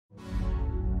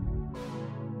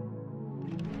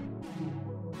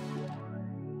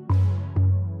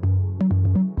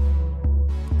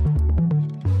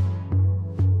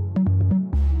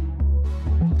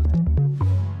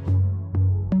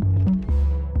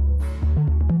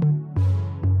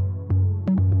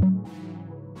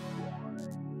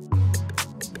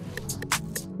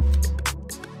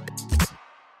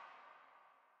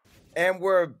And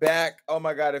we're back. Oh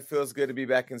my God, it feels good to be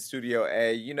back in Studio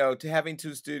A. You know, to having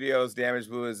two studios, Damage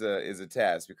Blue is a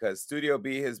task because Studio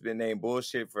B has been named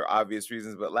bullshit for obvious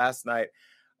reasons. But last night,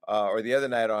 or the other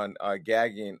night on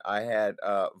Gagging, I had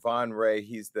Von Ray.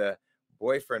 He's the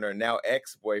boyfriend or now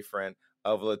ex-boyfriend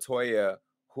of Latoya,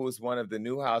 who's one of the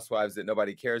new housewives that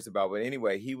nobody cares about. But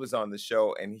anyway, he was on the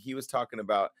show and he was talking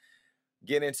about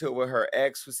getting into it with her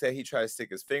ex, who said he tried to stick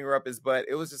his finger up his butt.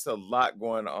 It was just a lot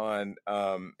going on.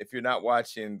 If you're not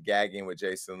watching Gagging with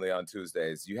Jason Lee on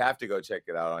Tuesdays, you have to go check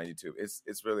it out on YouTube.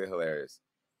 It's really hilarious.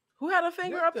 Who had a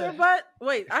finger up their butt?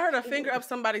 Wait, I heard a finger up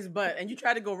somebody's butt, and you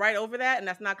tried to go right over that, and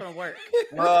that's not going to work.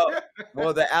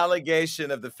 Well, the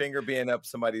allegation of the finger being up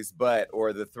somebody's butt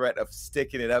or the threat of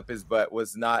sticking it up his butt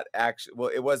was not actually, well,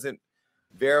 it wasn't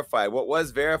verified. What was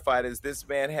verified is this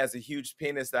man has a huge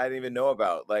penis that I didn't even know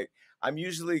about. Like, I'm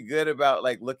usually good about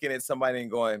like looking at somebody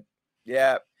and going,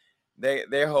 yeah,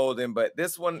 they're holding, but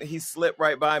this one, he slipped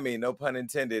right by me, no pun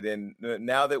intended. And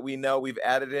now that we know, we've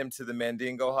added him to the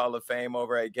Mandingo Hall of Fame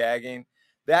over at Gagging.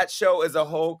 That show is a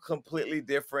whole completely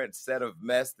different set of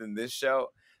mess than this show.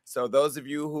 So those of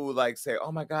you who like say,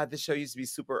 oh my God, this show used to be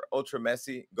super ultra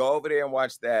messy, go over there and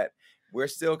watch that. We're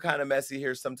still kind of messy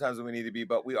here sometimes when we need to be,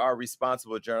 but we are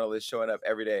responsible journalists showing up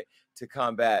every day to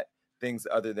combat things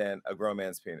other than a grown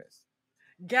man's penis.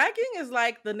 Gagging is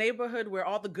like the neighborhood where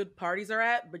all the good parties are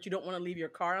at, but you don't want to leave your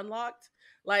car unlocked.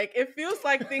 Like, it feels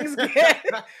like things get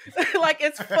like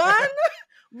it's fun,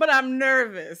 but I'm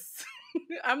nervous.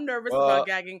 I'm nervous about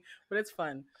gagging, but it's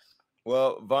fun.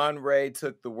 Well, Von Ray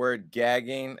took the word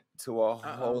gagging to a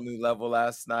whole new level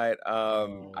last night.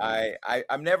 I'm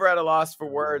never at a loss for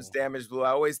words, Damage Blue.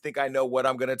 I always think I know what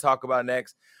I'm going to talk about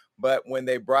next. But when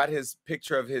they brought his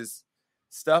picture of his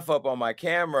stuff up on my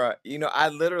camera, you know, I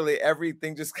literally,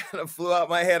 everything just kind of flew out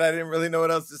my head. I didn't really know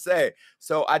what else to say.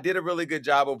 So I did a really good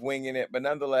job of winging it. But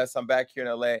nonetheless, I'm back here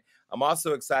in LA. I'm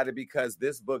also excited because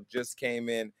this book just came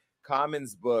in,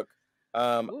 Common's book,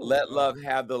 Let Love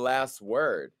Have the Last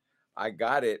Word. I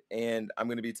got it, and I'm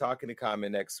going to be talking to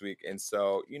Common next week. And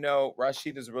so, you know,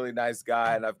 Rashid is a really nice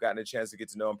guy, and I've gotten a chance to get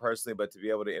to know him personally, but to be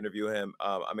able to interview him,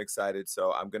 I'm excited.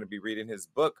 So I'm going to be reading his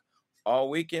book all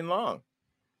weekend long.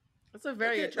 That's a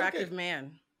very attractive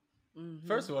man. Mm-hmm.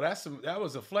 First of all, that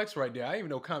was a flex right there. I didn't even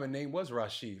know Common name was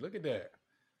Rashid. Look at that.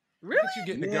 Really? Look at you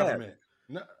getting the government.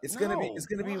 No, it's gonna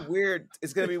be weird.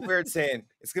 It's gonna be weird saying.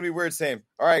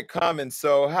 All right, Common.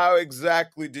 So how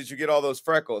exactly did you get all those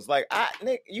freckles? Like,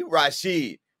 Nick, you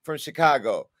Rashid from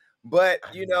Chicago, but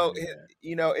you know,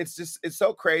 it's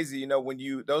so crazy. You know,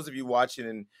 when those of you watching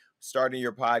and starting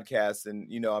your podcast, and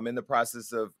you know, I'm in the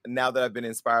process of, now that I've been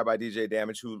inspired by DJ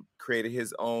Damage, who created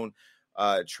his own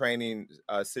training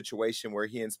situation where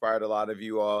he inspired a lot of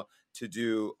you all to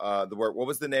do the work. What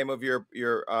was the name of your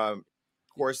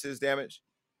courses, Damage?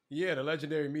 Yeah, the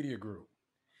Legendary Media Group.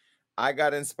 I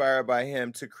got inspired by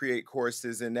him to create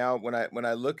courses, and now when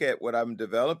I look at what I'm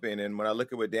developing, and when I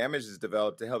look at what Damage has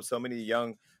developed to help so many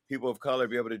young people of color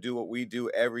be able to do what we do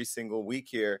every single week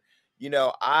here, you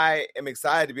know, I am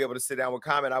excited to be able to sit down with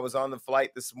Common. I was on the flight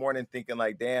this morning thinking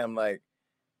like, damn, like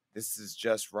this is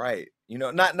just right. You know,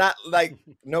 not like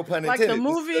no pun intended. Like the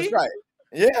movie, this is right?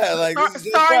 Yeah, like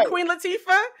starring right. Queen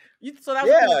Latifah. So that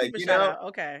was Queen Latifah shout out.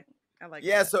 Okay. I like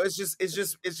that. So it's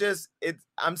just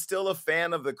I'm still a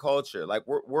fan of the culture. Like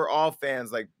we're all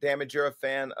fans. Like, Damage, you're a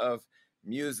fan of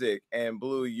music, and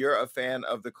Blue, you're a fan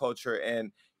of the culture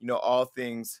and, you know, all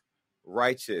things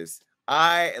righteous.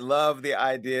 I love the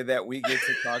idea that we get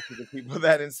to talk to the people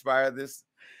that inspire this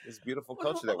beautiful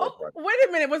culture that we're part of. Wait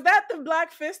a minute, was that the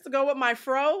black fist to go with my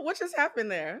fro? What just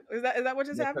happened there? Is that what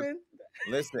just happened?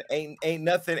 Listen, ain't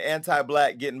nothing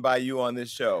anti-black getting by you on this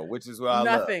show, which is what I love.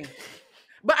 Nothing.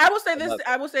 But I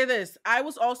will say this. I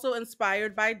was also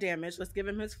inspired by Damage. Let's give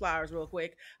him his flowers real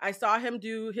quick. I saw him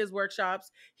do his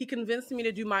workshops. He convinced me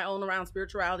to do my own around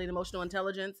spirituality and emotional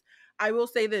intelligence. I will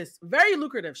say this, very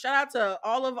lucrative. Shout out to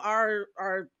all of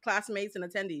our classmates and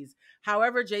attendees.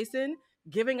 However, Jason,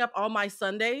 giving up all my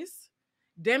Sundays,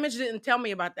 Damage didn't tell me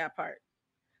about that part.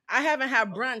 I haven't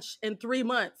had brunch in 3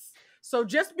 months. So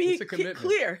just be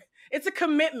clear. It's a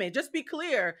commitment. Just be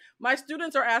clear. My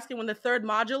students are asking when the third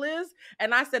module is,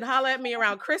 and I said, holla at me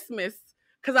around Christmas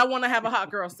because I want to have a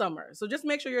hot girl summer. So just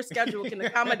make sure your schedule can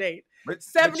accommodate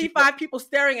 75 people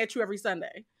staring at you every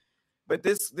Sunday. But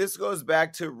this goes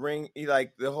back to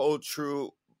like the whole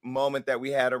true moment that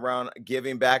we had around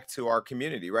giving back to our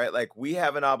community, right? Like, we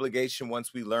have an obligation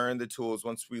once we learn the tools,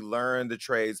 once we learn the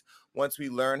trades, once we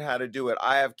learn how to do it.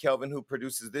 I have Kelvin, who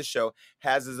produces this show,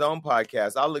 has his own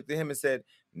podcast. I looked at him and said,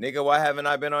 nigga, why haven't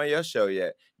I been on your show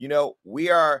yet? You know, we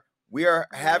are We are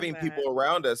I love having people that.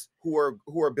 around us who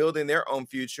are building their own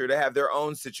future to have their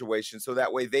own situation, so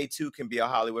that way they too can be a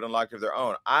Hollywood Unlocked of their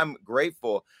own. I'm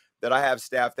grateful that I have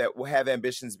staff that will have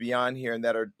ambitions beyond here and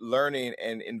that are learning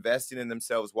and investing in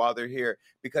themselves while they're here,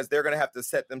 because they're going to have to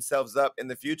set themselves up in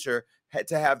the future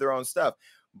to have their own stuff.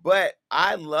 But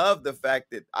I love the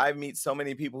fact that I meet so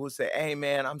many people who say, hey,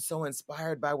 man, I'm so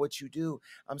inspired by what you do.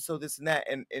 I'm so this and that.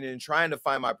 And in trying to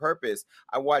find my purpose,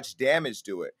 I watched Damage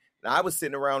do it. And I was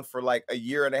sitting around for like a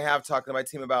year and a half talking to my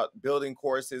team about building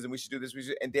courses and we should do this.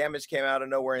 And Damage came out of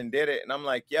nowhere and did it. And I'm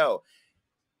like, yo,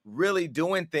 really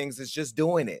doing things is just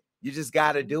doing it. You just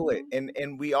got to do it.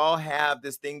 And we all have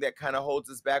this thing that kind of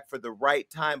holds us back for the right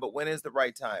time. But when is the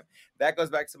right time? That goes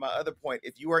back to my other point.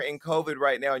 If you are in COVID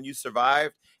right now and you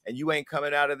survived and you ain't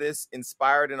coming out of this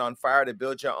inspired and on fire to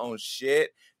build your own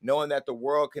shit, knowing that the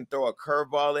world can throw a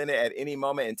curveball in it at any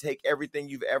moment and take everything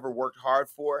you've ever worked hard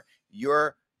for,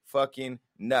 you're fucking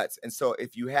nuts. And so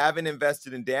if you haven't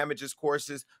invested in Damages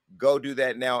courses, go do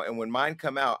that now. And when mine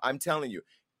come out, I'm telling you,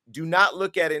 do not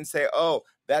look at it and say, oh,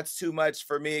 that's too much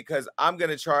for me because I'm going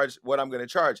to charge what I'm going to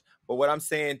charge. But what I'm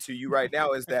saying to you right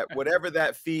now is that whatever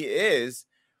that fee is,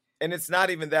 and it's not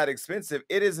even that expensive,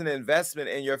 it is an investment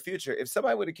in your future. If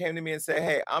somebody would have came to me and said,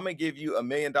 hey, I'm going to give you $1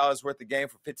 million worth of game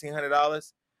for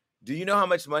 $1,500, do you know how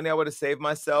much money I would have saved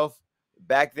myself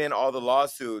back then? All the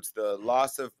lawsuits, the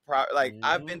loss of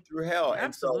I've been through hell.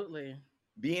 Absolutely. And so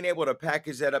being able to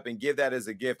package that up and give that as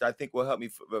a gift, I think will help me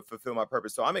fulfill my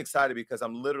purpose. So I'm excited because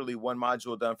I'm literally one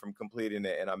module done from completing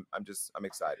it, and I'm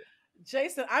excited.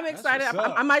 Jason, I'm excited.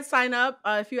 I might sign up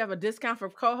if you have a discount for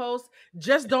co-hosts.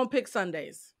 Just don't pick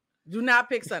Sundays. Do not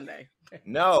pick Sunday.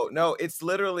 No, it's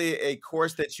literally a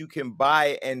course that you can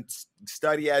buy and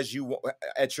study as you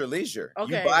at your leisure.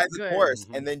 Okay, you buy the course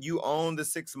Mm-hmm. and then you own the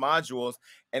 6 modules,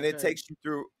 and it takes you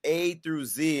through A through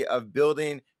Z of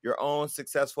building your own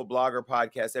successful blogger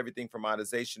podcast, everything from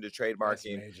monetization to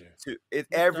trademarking to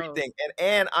everything.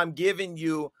 And I'm giving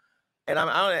you, and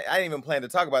I didn't even plan to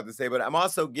talk about this today, but I'm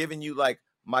also giving you like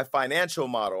my financial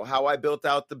model, how I built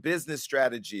out the business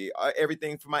strategy,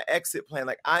 everything for my exit plan.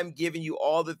 Like I'm giving you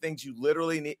all the things you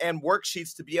literally need and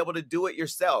worksheets to be able to do it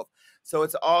yourself. So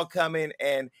it's all coming.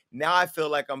 And now I feel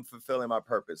like I'm fulfilling my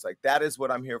purpose. Like that is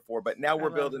what I'm here for. But now we're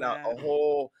building out a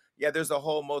whole, there's a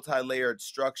whole multi-layered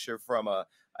structure from a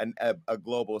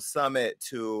global summit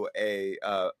to a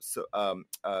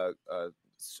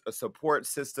support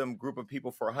system group of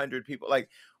people for 100 people. Like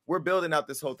we're building out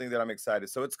this whole thing that I'm excited.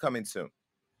 So it's coming soon.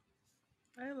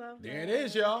 I love that. There it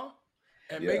is, y'all.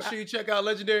 And make sure you check out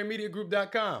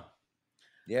legendarymediagroup.com.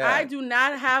 Yeah. I do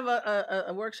not have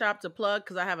a workshop to plug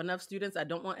because I have enough students. I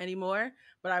don't want any more.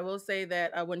 But I will say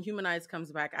that when Humanize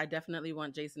comes back, I definitely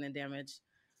want Jason and Damage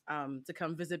to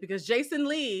come visit, because Jason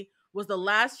Lee was the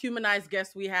last Humanized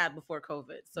guest we had before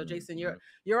COVID. So Jason,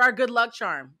 you're our good luck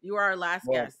charm. You are our last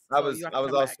guest.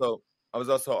 So I was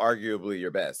also arguably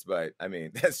your best, but I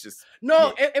mean, that's just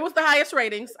it was the highest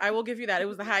ratings. I will give you that. It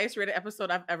was the highest rated episode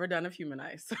I've ever done of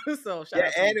Humanize. So shout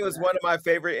out to and it was one of my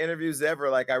favorite interviews ever.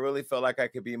 Like I really felt like I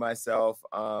could be myself.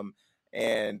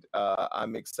 And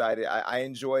I'm excited. I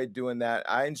enjoy doing that.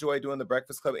 I enjoy doing the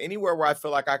Breakfast Club anywhere where I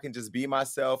feel like I can just be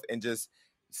myself and just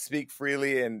speak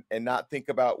freely and not think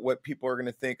about what people are going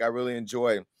to think. I really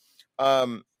enjoy.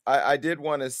 I did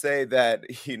want to say that,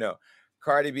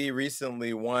 Cardi B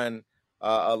recently won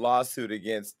a lawsuit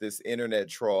against this internet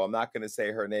troll. I'm not going to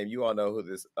say her name. You all know who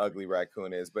this ugly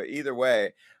raccoon is. But either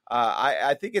way,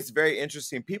 I think it's very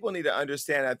interesting. People need to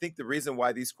understand. I think the reason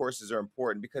why these courses are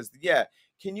important because,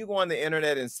 can you go on the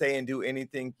internet and say and do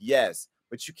anything? Yes.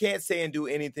 But you can't say and do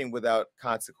anything without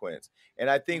consequence. And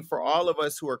I think for all of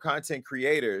us who are content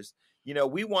creators,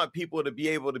 we want people to be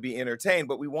able to be entertained,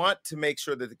 but we want to make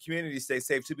sure that the community stays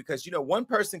safe too, because, one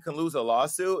person can lose a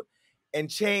lawsuit and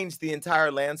change the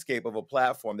entire landscape of a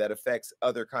platform that affects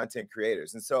other content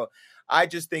creators. And so I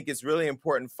just think it's really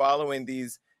important following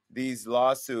these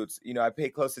lawsuits. I pay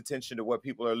close attention to what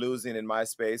people are losing in my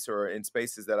space or in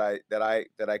spaces that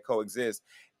I coexist.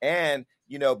 And,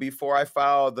 before I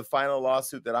file the final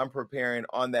lawsuit that I'm preparing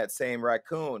on that same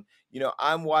raccoon,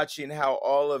 I'm watching how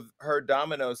all of her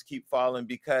dominoes keep falling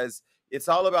because it's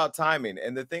all about timing.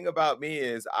 And the thing about me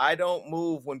is I don't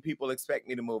move when people expect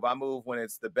me to move. I move when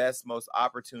it's the best, most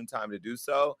opportune time to do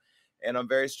so. And I'm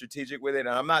very strategic with it. And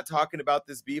I'm not talking about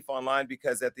this beef online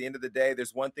because at the end of the day,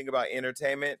 there's one thing about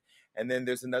entertainment. And then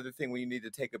there's another thing when you need to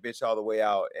take a bitch all the way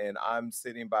out. And I'm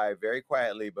sitting by very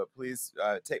quietly, but please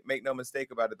make no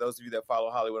mistake about it. Those of you that follow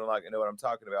Hollywood Unlocked know what I'm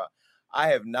talking about. I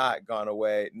have not gone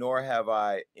away, nor have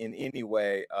I in any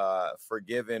way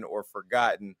forgiven or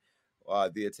forgotten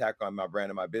the attack on my brand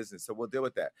and my business. So we'll deal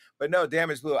with that. But no,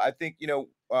 Damage Blue, I think,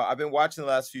 I've been watching the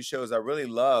last few shows. I really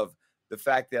love the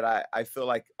fact that I feel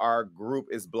like our group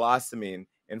is blossoming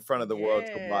in front of the world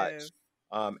to Yes.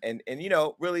 watch. And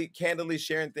really candidly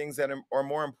sharing things that are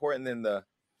more important than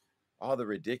all the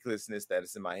ridiculousness that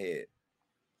is in my head.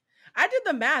 I did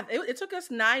the math. It took us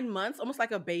 9 months, almost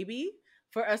like a baby,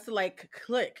 for us to like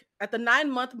click. At the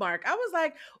 9-month mark, I was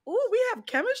like, "Ooh, we have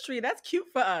chemistry. That's cute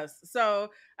for us."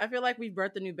 So I feel like we've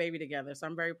birthed a new baby together. So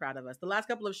I'm very proud of us. The last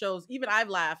couple of shows, even I've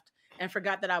laughed and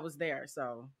forgot that I was there.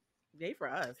 So yay for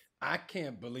us. I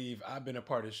can't believe I've been a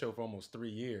part of the show for almost 3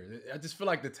 years. I just feel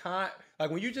like the time,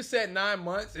 like when you just said 9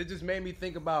 months, it just made me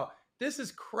think about this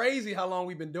is crazy how long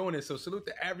we've been doing this. So salute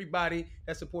to everybody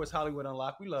that supports Hollywood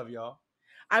Unlocked. We love y'all.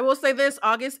 I will say this: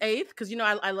 August 8th, because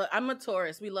I'm a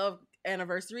Taurus. We love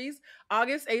anniversaries.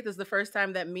 August 8th is the first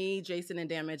time that me, Jason, and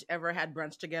Damage ever had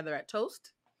brunch together at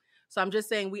Toast. So I'm just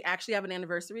saying we actually have an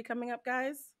anniversary coming up,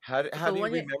 guys. How do you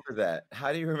remember that?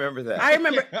 How do you remember that? I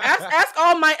remember. ask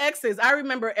all my exes. I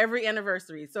remember every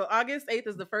anniversary. So August 8th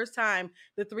is the first time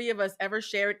the three of us ever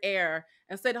shared air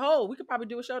and said, "Oh, we could probably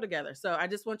do a show together." So I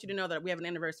just want you to know that we have an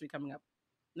anniversary coming up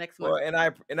next month. Well,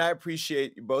 and I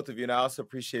appreciate both of you, and I also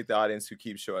appreciate the audience who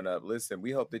keeps showing up. Listen,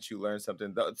 we hope that you learned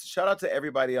something. Shout out to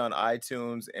everybody on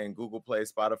iTunes and Google Play,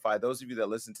 Spotify. Those of you that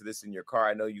listen to this in your car,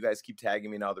 I know you guys keep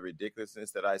tagging me in all the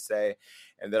ridiculousness that I say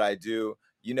and that I do.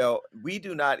 We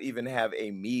do not even have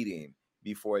a meeting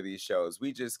before these shows.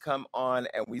 We just come on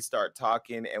and we start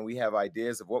talking, and we have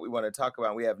ideas of what we want to talk about.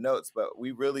 And we have notes, but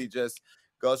we really just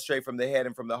go straight from the head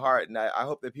and from the heart. And I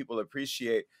hope that people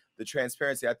appreciate the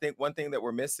transparency. I think one thing that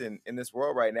we're missing in this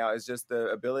world right now is just the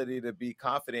ability to be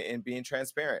confident in being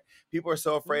transparent. People are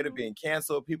so afraid of being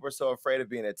canceled. People are so afraid of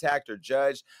being attacked or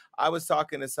judged. I was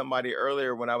talking to somebody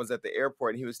earlier when I was at the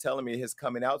airport, and he was telling me his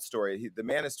coming out story. The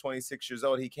man is 26 years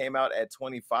old. He came out at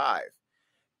 25.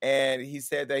 And he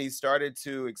said that he started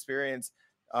to experience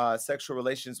sexual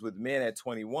relations with men at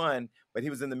 21, but he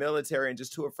was in the military and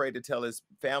just too afraid to tell his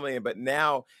family. But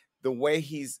now the way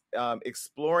he's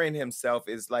exploring himself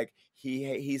is like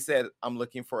he said, "I'm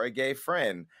looking for a gay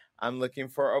friend. I'm looking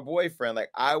for a boyfriend.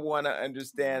 Like, I want to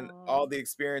understand all the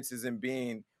experiences in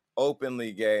being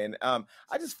openly gay." And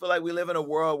I just feel like we live in a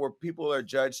world where people are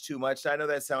judged too much. I know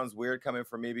that sounds weird coming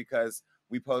from me because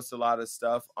we post a lot of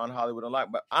stuff on Hollywood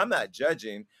Unlocked, but I'm not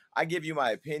judging. I give you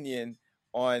my opinion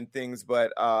on things,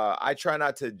 but I try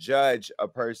not to judge a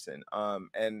person.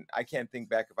 And I can't think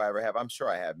back if I ever have. I'm sure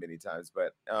I have many times,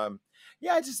 but I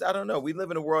don't know. We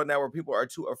live in a world now where people are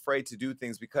too afraid to do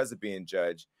things because of being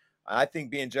judged. I think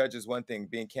being judged is one thing,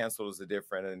 being canceled is a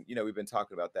different. And, we've been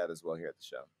talking about that as well here at the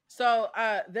show. So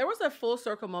there was a full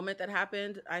circle moment that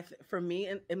happened for me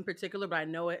in particular, but I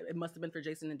know it must have been for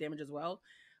Jason and Damage as well.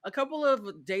 A couple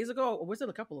of days ago, or was it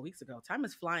a couple of weeks ago? Time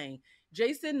is flying.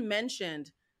 Jason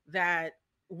mentioned that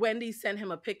Wendy sent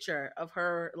him a picture of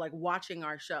her like watching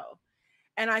our show.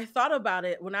 And I thought about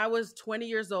it when I was 20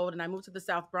 years old and I moved to the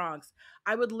South Bronx.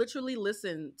 I would literally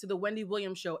listen to the Wendy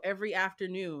Williams show every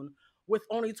afternoon with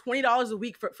only $20 a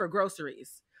week for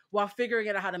groceries while figuring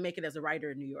out how to make it as a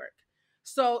writer in New York.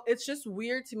 So it's just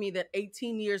weird to me that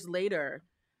 18 years later,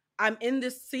 I'm in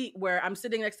this seat where I'm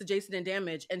sitting next to Jason and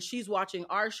Damage, and she's watching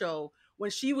our show when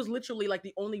she was literally like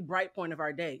the only bright point of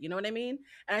our day. You know what I mean?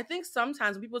 And I think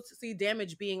sometimes when people see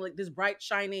Damage being like this bright,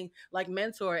 shining like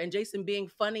mentor, and Jason being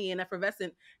funny and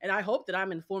effervescent, and I hope that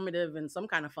I'm informative and some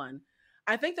kind of fun,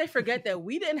 I think they forget that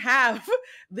we didn't have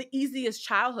the easiest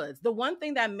childhoods. The one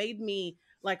thing that made me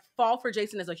like fall for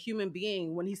Jason as a human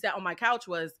being when he sat on my couch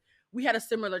was we had a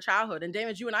similar childhood. And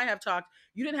Damage, you and I have talked,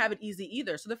 you didn't have it easy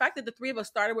either. So the fact that the three of us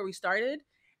started where we started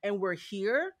and we're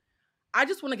here, I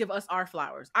just want to give us our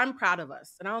flowers. I'm proud of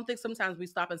us. And I don't think sometimes we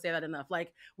stop and say that enough.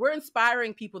 Like, we're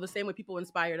inspiring people the same way people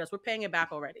inspired us. We're paying it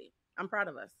back already. I'm proud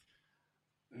of us.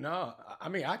 No, I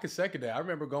mean, I could second that. I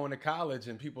remember going to college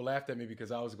and people laughed at me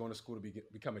because I was going to school to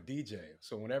become a DJ.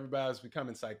 So when everybody was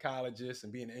becoming psychologists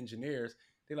and being engineers,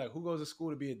 they're like, who goes to school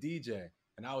to be a DJ?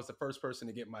 And I was the first person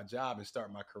to get my job and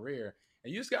start my career.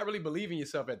 And you just got to really believe in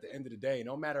yourself at the end of the day.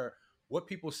 No matter what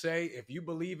people say, if you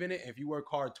believe in it, if you work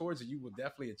hard towards it, you will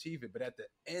definitely achieve it. But at the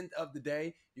end of the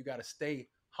day, you got to stay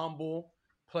humble,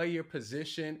 play your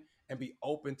position, and be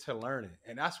open to learning.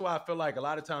 And that's why I feel like a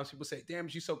lot of times people say, damn,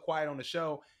 you're so quiet on the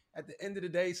show. At the end of the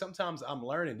day, sometimes I'm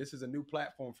learning. This is a new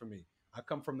platform for me. I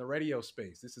come from the radio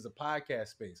space. This is a podcast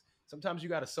space. Sometimes you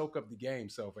got to soak up the game.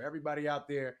 So for everybody out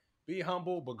there, be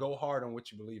humble, but go hard on what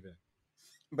you believe in.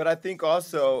 But I think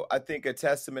also, I think a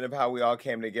testament of how we all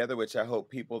came together, which I hope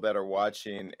people that are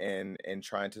watching and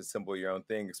trying to assemble your own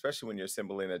thing, especially when you're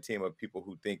assembling a team of people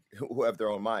who think who have their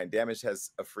own mind. Damage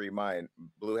has a free mind.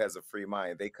 Blue has a free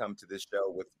mind. They come to this show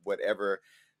with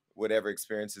whatever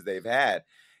experiences they've had.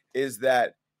 Is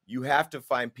that you have to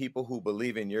find people who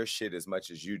believe in your shit as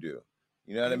much as you do.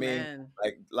 You know what I mean?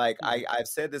 Amen. I've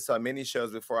said this on many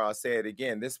shows before. I'll say it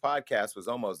again. This podcast was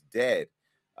almost dead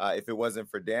if it wasn't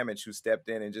for Damage, who stepped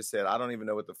in and just said, I don't even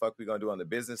know what the fuck we're going to do on the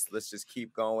business. Let's just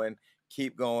keep going.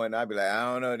 I'd be like,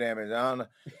 I don't know, Damage. I don't know.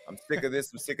 I'm sick of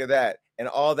this. I'm sick of that. And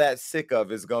all that sick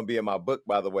of is going to be in my book,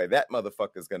 by the way. That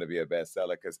motherfucker is going to be a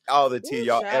bestseller because all the tea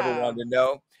y'all ever wanted to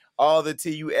know, all the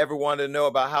tea you ever wanted to know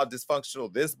about how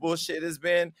dysfunctional this bullshit has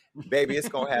been, baby, it's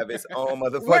going to have its own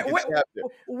motherfucking chapter.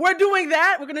 We're doing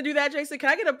that. We're going to do that, Jason. Can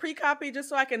I get a pre-copy just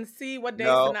so I can see what days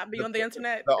to not be on the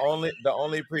internet? The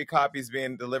only pre-copies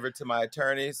being delivered to my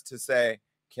attorneys to say,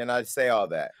 can I say all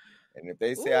that? And if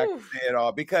they say I can say it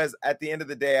all, because at the end of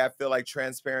the day, I feel like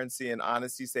transparency and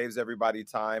honesty saves everybody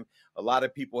time. A lot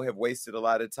of people have wasted a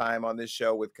lot of time on this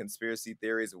show with conspiracy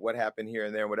theories of what happened here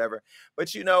and there and whatever.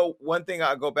 But, you know, one thing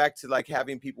I'll go back to, like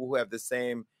having people who have the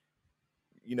same,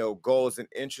 you know, goals and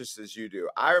interests as you do.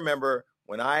 I remember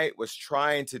when I was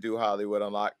trying to do Hollywood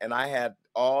Unlocked and I had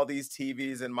all these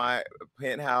TVs in my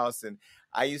penthouse and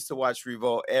I used to watch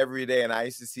Revolt every day and I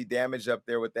used to see Damage up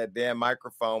there with that damn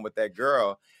microphone with that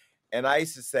girl. And I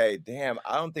used to say, damn,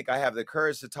 I don't think I have the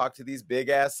courage to talk to these big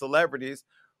ass celebrities,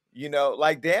 you know,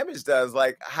 like Damage does.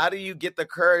 Like, how do you get the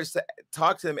courage to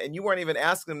talk to them? And you weren't even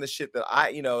asking them the shit that I,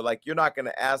 you know, like you're not going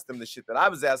to ask them the shit that I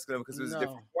was asking them because it was a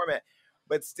different format.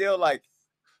 But still, like,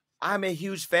 I'm a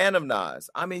huge fan of Nas.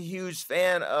 I'm a huge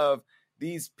fan of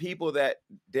these people that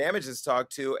Damage has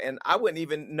talked to. And I wouldn't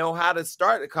even know how to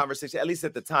start a conversation, at least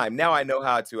at the time. Now I know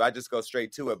how to. I just go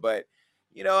straight to it. But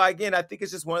you know, again, I think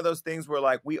it's just one of those things where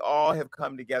like we all have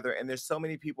come together and there's so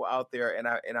many people out there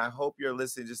and I hope you're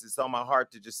listening. Just it's on my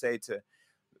heart to just say to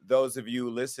those of you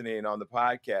listening on the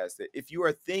podcast that if you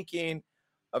are thinking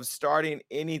of starting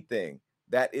anything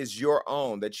that is your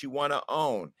own, that you want to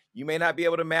own, you may not be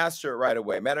able to master it right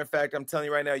away. Matter of fact, I'm telling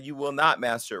you right now, you will not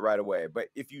master it right away. But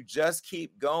if you just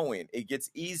keep going, it gets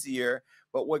easier.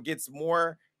 But what gets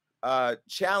more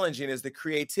challenging is the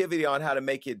creativity on how to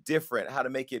make it different, how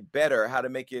to make it better, how to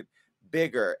make it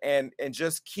bigger, and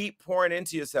just keep pouring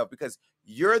into yourself because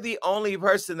you're the only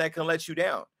person that can let you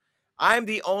down. I'm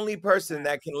the only person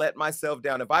that can let myself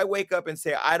down. If I wake up and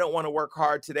say, I don't want to work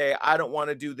hard today, I don't want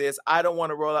to do this, I don't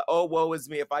want to roll out, oh, woe is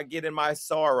me, if I get in my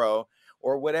sorrow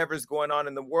or whatever's going on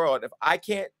in the world, if I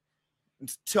can't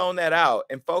tone that out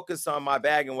and focus on my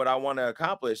bag and what I want to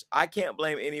accomplish, I can't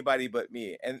blame anybody but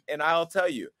me. And I'll tell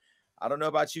you, I don't know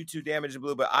about you two, Damage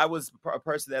Blue, but I was a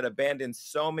person that abandoned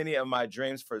so many of my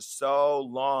dreams for so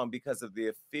long because of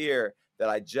the fear that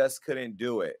I just couldn't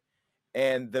do it.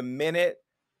 And the minute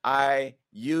I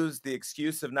used the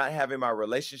excuse of not having my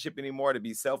relationship anymore to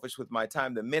be selfish with my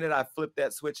time, the minute I flipped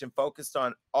that switch and focused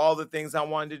on all the things I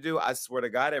wanted to do, I swear to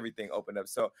God, everything opened up.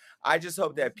 So I just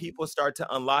hope that people start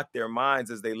to unlock their minds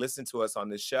as they listen to us on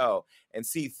this show and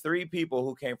see three people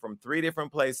who came from three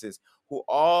different places, who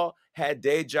all had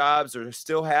day jobs or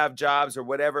still have jobs or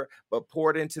whatever, but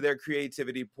poured into their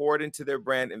creativity, poured into their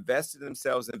brand, invested in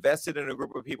themselves, invested in a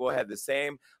group of people who had the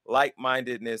same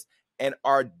like-mindedness and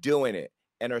are doing it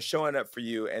and are showing up for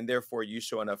you, and therefore you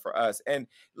showing up for us. And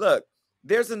look,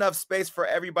 there's enough space for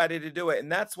everybody to do it.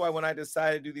 And that's why when I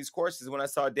decided to do these courses, when I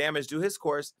saw Damage do his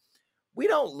course, we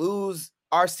don't lose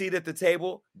our seat at the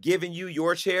table giving you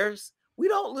your chairs. We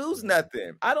don't lose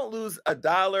nothing. I don't lose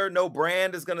 $1. No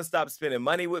brand is going to stop spending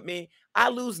money with me. I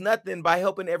lose nothing by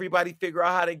helping everybody figure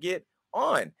out how to get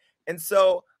on. And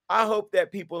so I hope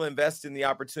that people invest in the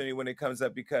opportunity when it comes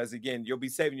up because, again, you'll be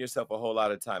saving yourself a whole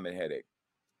lot of time and headache.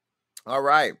 All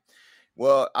right.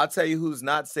 Well, I'll tell you who's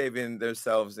not saving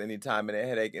themselves any time and a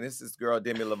headache, and this is girl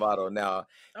Demi Lavoto. Now,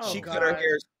 she cut her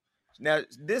hair. Now,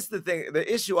 this is the thing.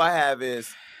 The issue I have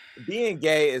is being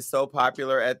gay is so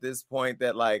popular at this point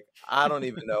that, like, I don't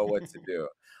even know what to do.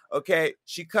 Okay,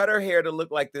 she cut her hair to look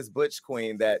like this butch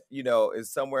queen that, you know, is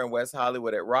somewhere in West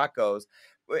Hollywood at Rocco's.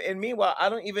 And meanwhile, I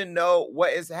don't even know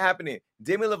what is happening.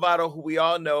 Demi Lovato, who we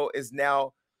all know is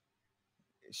now,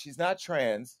 she's not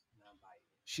trans.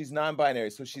 She's non-binary,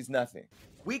 so she's nothing.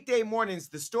 Weekday mornings,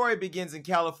 the story begins in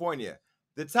California.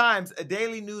 The Times, a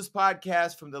daily news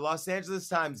podcast from the Los Angeles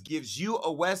Times, gives you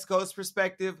a West Coast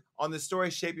perspective on the story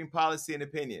shaping policy and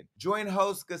opinion. Join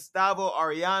host Gustavo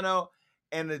Arellano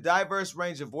and a diverse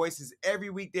range of voices every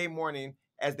weekday morning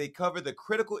as they cover the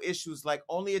critical issues like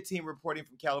only a team reporting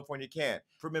from California can.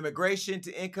 From immigration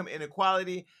to income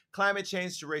inequality, climate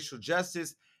change to racial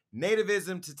justice,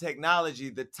 nativism to technology,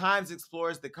 the Times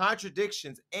explores the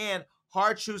contradictions and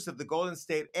hard truths of the Golden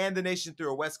State and the nation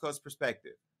through a West Coast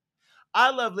perspective. I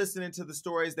love listening to the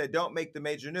stories that don't make the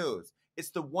major news. It's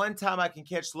the one time I can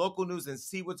catch local news and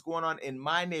see what's going on in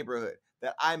my neighborhood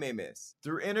that I may miss.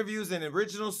 Through interviews and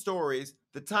original stories,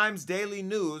 the Times Daily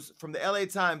News from the LA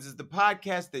Times is the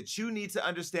podcast that you need to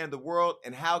understand the world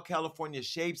and how California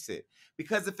shapes it.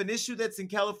 Because if an issue that's in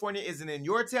California isn't in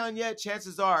your town yet,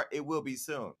 chances are it will be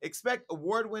soon. Expect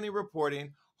award-winning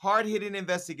reporting, hard-hitting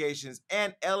investigations,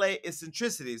 and LA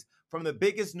eccentricities from the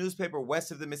biggest newspaper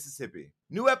west of the Mississippi.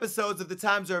 New episodes of The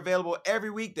Times are available every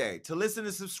weekday. To listen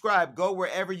and subscribe, go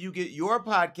wherever you get your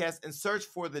podcast and search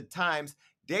for The Times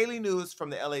Daily News from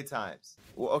the LA Times.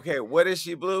 Well, okay, what is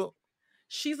she, Blue?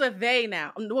 She's a they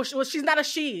now. Well, she's not a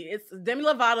she. It's Demi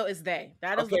Lovato is they.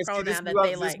 That is the pronoun that they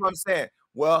like. This is what I'm saying.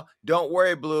 Well, don't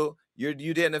worry, Blue. You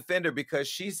didn't offend her because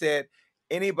she said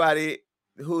anybody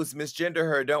who's misgender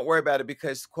her, don't worry about it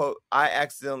because, quote, I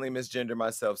accidentally misgender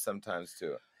myself sometimes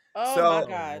too. Oh,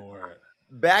 my God.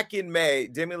 Back in May,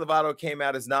 Demi Lovato came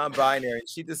out as non-binary.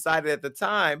 She decided at the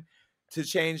time to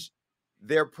change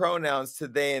their pronouns to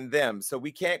they and them. So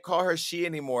we can't call her she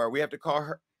anymore. We have to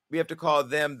call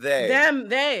them they. Them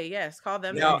they, yes, call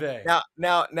them they.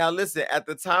 Now listen, at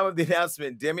the time of the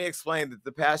announcement, Demi explained that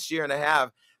the past year and a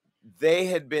half, they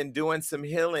had been doing some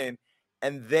healing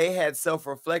and they had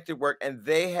self-reflective work and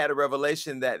they had a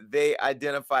revelation that they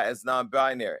identify as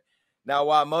non-binary. Now,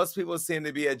 while most people seem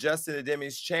to be adjusting to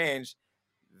Demi's change,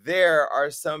 there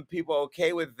are some people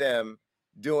okay with them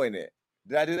doing it.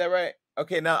 Did I do that right?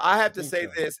 Okay, now I have to say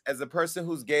this as a person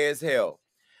who's gay as hell.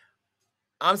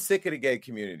 I'm sick of the gay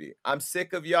community. I'm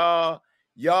sick of y'all.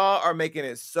 Y'all are making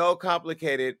it so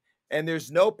complicated, and there's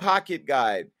no pocket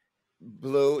guide,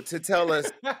 Blue, to tell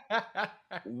us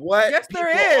what. Yes,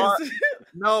 there is.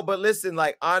 No, but listen,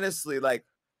 like, honestly, like,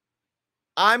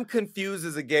 I'm confused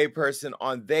as a gay person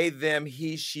on they, them,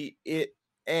 he, she, it,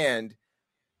 and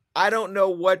I don't know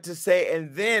what to say.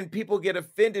 And then people get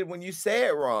offended when you say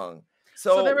it wrong.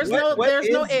 So there is no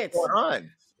it going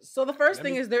on? So the first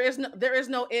thing is there is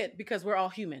no it because we're all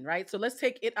human, right? So let's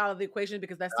take it out of the equation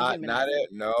because that's the human. Not it.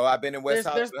 No, I've been in West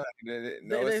Hollywood.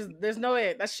 There's no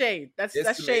it. That's shade. That's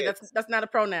shade. That's not a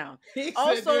pronoun.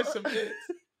 Also,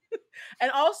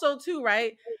 and also too,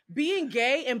 right? Being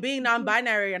gay and being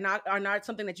non-binary are not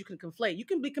something that you can conflate. You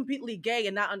can be completely gay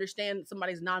and not understand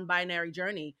somebody's non-binary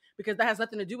journey because that has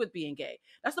nothing to do with being gay.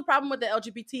 That's the problem with the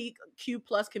LGBTQ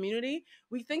plus community.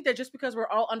 We think that just because we're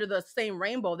all under the same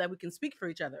rainbow that we can speak for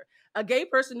each other. A gay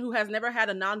person who has never had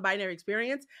a non-binary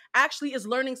experience actually is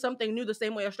learning something new the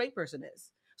same way a straight person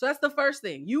is. So that's the first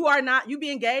thing. You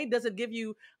being gay doesn't give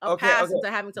you a pass into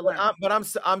having to learn.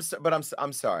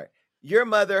 I'm sorry. Your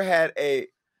mother had a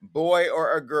boy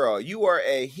or a girl. You are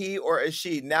a he or a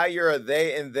she. Now you're a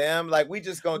they and them. Like, we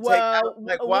just gonna take out,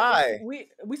 like, why?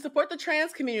 We support the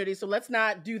trans community, so let's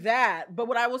not do that. But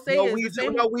what I will say we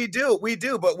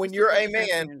do. But when you're a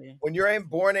man,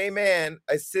 born a man,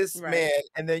 a cis man,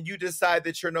 and then you decide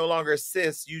that you're no longer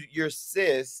cis, you're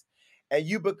cis, and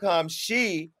you become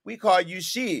she, we call you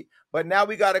she. But now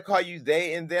we got to call you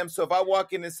they and them. So if I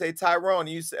walk in and say Tyrone,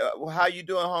 you say, well, how you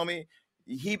doing, homie?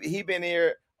 He been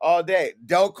here all day.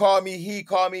 Don't call me he,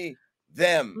 call me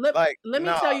them. Let me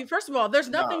tell you, first of all, there's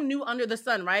nothing new under the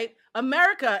sun, right?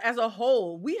 America as a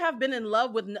whole, we have been in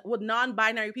love with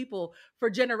non-binary people for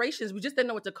generations. We just didn't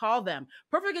know what to call them.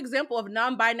 Perfect example of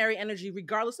non-binary energy,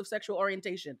 regardless of sexual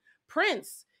orientation.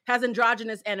 Prince has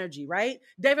androgynous energy, right?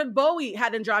 David Bowie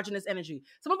had androgynous energy.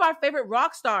 Some of our favorite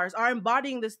rock stars are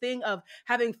embodying this thing of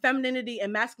having femininity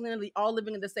and masculinity all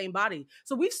living in the same body.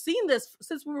 So we've seen this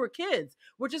since we were kids.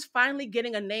 We're just finally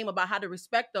getting a name about how to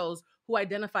respect those who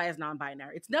identify as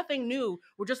non-binary. It's nothing new.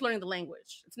 We're just learning the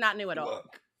language. It's not new at all.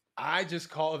 Look, I just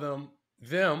call them.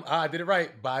 I did it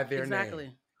right, by their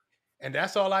name. And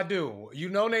that's all I do. You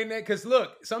know, they name, because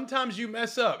look, sometimes you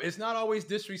mess up. It's not always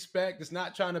disrespect. It's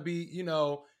not trying to be,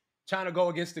 trying to go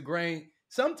against the grain.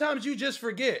 Sometimes you just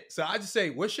forget. So I just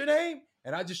say, what's your name?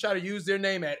 And I just try to use their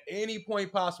name at any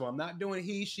point possible. I'm not doing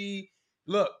he, she.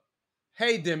 Look,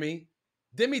 hey, Demi.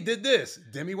 Demi did this.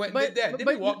 Demi went and did that.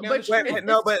 Demi walked down the street.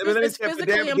 It's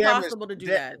physically impossible to do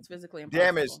that. It's physically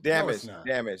impossible.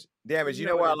 Damage. You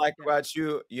know what I like about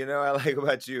you?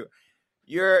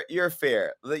 You're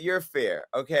fair. You're fair.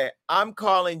 Okay. I'm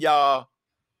calling y'all.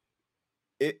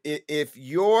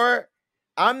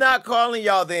 I'm not calling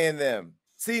y'all they and them.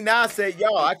 See, now I say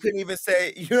y'all. I couldn't even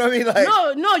say, you know what I mean? Like,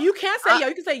 no, you can't say y'all.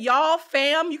 You can say y'all,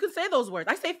 fam. You can say those words.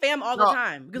 I say fam all the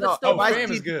time because it's still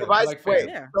fam is good. I like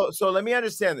fam. Wait, so let me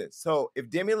understand this. So if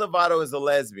Demi Lovato is a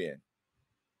lesbian,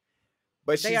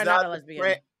 but she's not a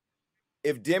lesbian.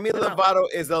 If Demi Lovato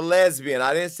is a lesbian,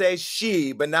 I didn't say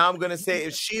she, but now I'm going to say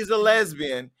if she's a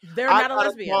lesbian, they're not a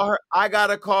lesbian. I got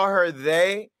to call her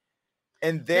they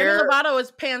and their. Demi Lovato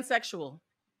is pansexual.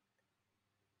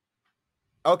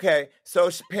 Okay, so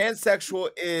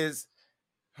pansexual is,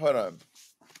 hold on.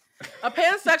 A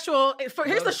pansexual,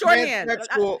 here's the shorthand.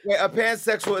 A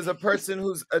pansexual is a person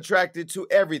who's attracted to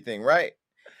everything, right?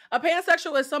 A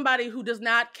pansexual is somebody who does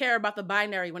not care about the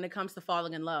binary when it comes to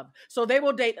falling in love. So they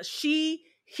will date she,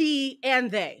 he,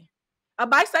 and they. A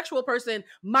bisexual person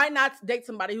might not date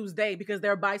somebody who's they because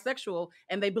they're bisexual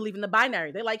and they believe in the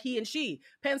binary. They like he and she.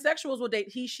 Pansexuals will date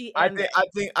he, she, and they.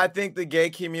 I think the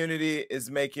gay community is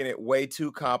making it way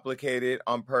too complicated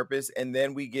on purpose, and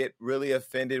then we get really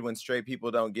offended when straight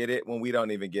people don't get it, when we don't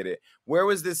even get it. Where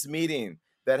was this meeting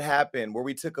that happened where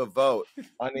we took a vote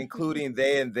on including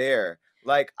they and their?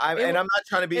 Like I'm not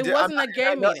trying to be. It wasn't a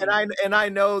gay meeting, and I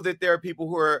know that there are people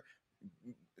who are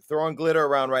throwing glitter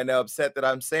around right now, upset that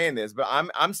I'm saying this, but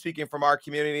I'm speaking from our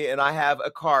community, and I have a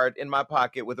card in my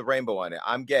pocket with a rainbow on it.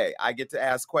 I'm gay. I get to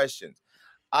ask questions.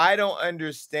 I don't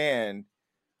understand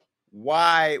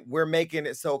why we're making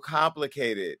it so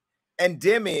complicated. And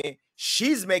Demi,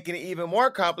 she's making it even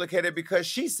more complicated because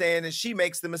she's saying that she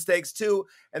makes the mistakes too,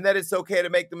 and that it's okay to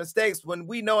make the mistakes when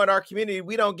we know in our community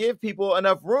we don't give people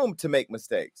enough room to make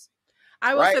mistakes.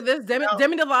 I will say this: Demi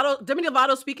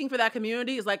Lovato speaking for that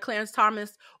community is like Clarence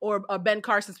Thomas or Ben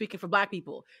Carson speaking for Black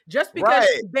people. Just because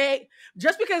they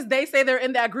say they're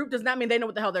in that group does not mean they know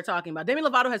what the hell they're talking about. Demi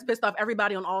Lovato has pissed off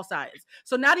everybody on all sides,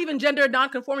 so not even gender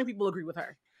non-conforming people agree with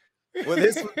her. Well,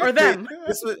 this or them.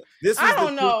 This I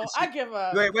don't know. I give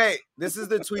up. Wait. This is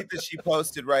the tweet that she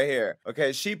posted right here.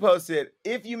 Okay, she posted,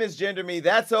 "If you misgender me,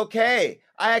 that's okay.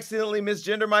 I accidentally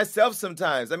misgender myself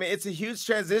sometimes. I mean, it's a huge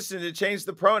transition to change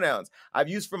the pronouns I've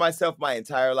used for myself my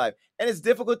entire life, and it's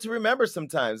difficult to remember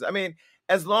sometimes. I mean,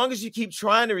 as long as you keep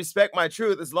trying to respect my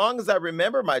truth, as long as I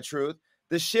remember my truth,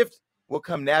 the shift will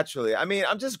come naturally. I mean,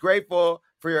 I'm just grateful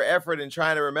for your effort in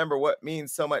trying to remember what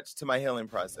means so much to my healing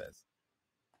process."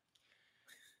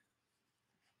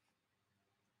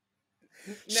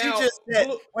 Now,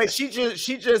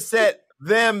 she just set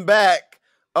them back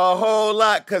a whole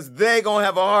lot because they gonna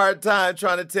have a hard time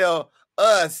trying to tell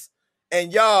us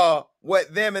and y'all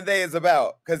what them and they is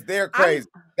about because they're crazy.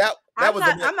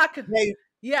 I'm not convinced.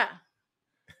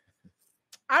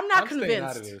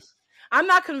 I'm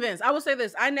not convinced. I will say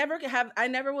this: I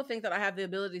never will think that I have the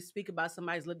ability to speak about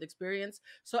somebody's lived experience.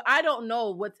 So I don't know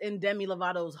what's in Demi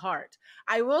Lovato's heart.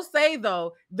 I will say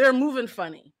though, they're moving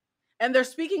funny. And they're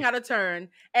speaking out of turn,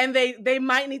 and they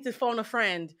might need to phone a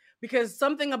friend because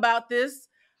something about this,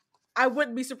 I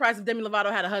wouldn't be surprised if Demi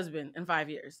Lovato had a husband in 5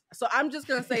 years. So I'm just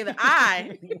going to say that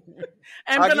I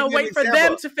am going to wait for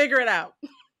them to figure it out.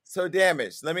 So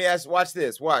Damage, let me ask, watch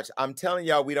this, watch. I'm telling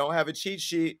y'all, we don't have a cheat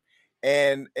sheet,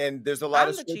 and there's a lot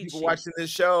of people watching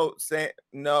this show saying,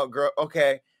 no, girl,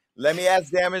 okay, let me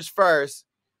ask Damage first,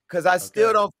 because I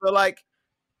still don't feel like,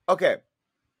 okay,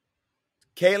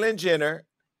 Caitlyn Jenner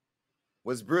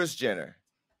was Bruce Jenner.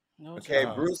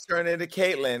 Bruce turned into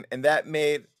Caitlyn, and that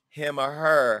made him or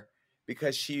her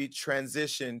because she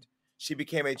transitioned. She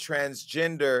became a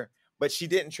transgender, but she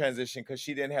didn't transition because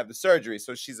she didn't have the surgery.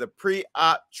 So she's a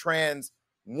pre-op trans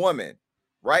woman.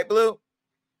 Right, Blue?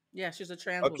 Yeah, she's a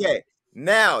trans woman. Okay,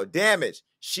 now, Damage.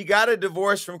 She got a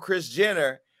divorce from Kris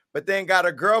Jenner, but then got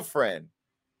a girlfriend.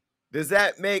 Does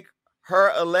that make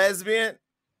her a lesbian?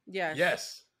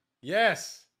 Yes.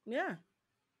 Yes. Yeah.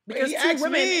 Because he asked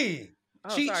me.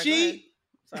 Cheat sheet.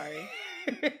 Sorry.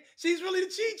 She's really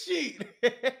the cheat sheet.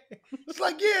 It's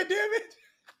like, yeah, damn it.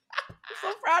 I'm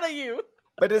so proud of you.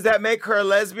 But does that make her a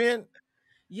lesbian?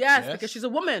 Yes, because she's a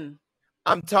woman.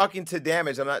 I'm talking to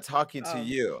Damage. I'm not talking to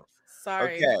you.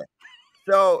 Sorry. Okay.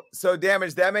 So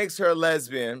Damage, that makes her a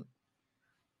lesbian.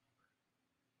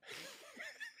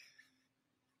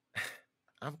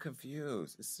 I'm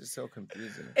confused. It's just so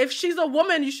confusing. If she's a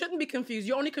woman, you shouldn't be confused.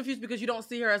 You're only confused because you don't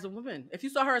see her as a woman. If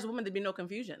you saw her as a woman, there'd be no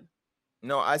confusion.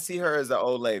 No, I see her as an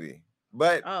old lady.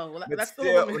 But that's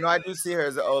still, no, I do see her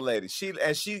as an old lady. She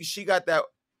got that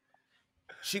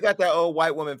old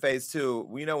white woman face too.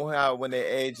 We know how when they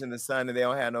age in the sun and they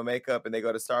don't have no makeup and they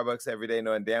go to Starbucks every day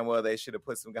knowing damn well they should have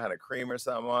put some kind of cream or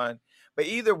something on. But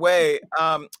either way,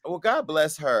 well, God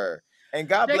bless her. And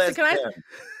God bless them.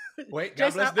 Wait,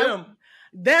 God bless them.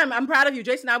 I'm proud of you,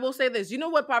 Jason. I will say this. You know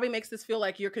what probably makes this feel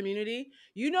like your community?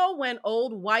 You know when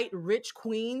old white rich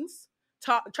queens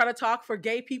try to talk for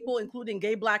gay people, including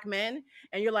gay Black men,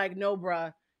 and you're like, no,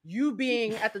 bruh, you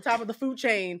being at the top of the food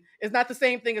chain is not the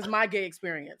same thing as my gay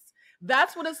experience.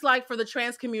 That's what it's like for the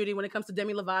trans community when it comes to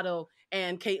Demi Lovato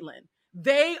and Caitlyn.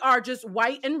 They are just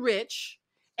white and rich,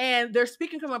 and they're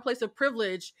speaking from a place of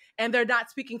privilege, and they're not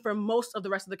speaking for most of the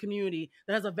rest of the community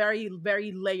that has a very,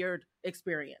 very layered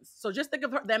experience. So just think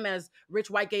of them as rich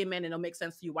white gay men, and it'll make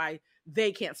sense to you why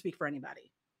they can't speak for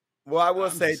anybody. Well, I will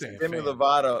say to Demi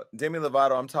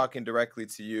Lovato, I'm talking directly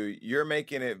to you. You're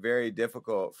making it very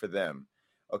difficult for them.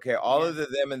 Okay, all of the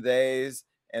them and theys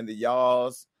and the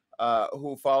y'alls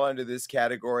who fall under this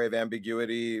category of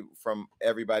ambiguity from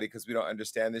everybody because we don't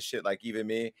understand this shit, like even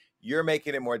me, you're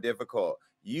making it more difficult.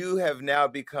 You have now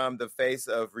become the face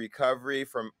of recovery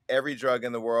from every drug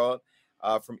in the world,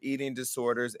 from eating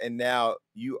disorders, and now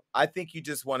I think you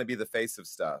just want to be the face of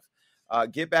stuff.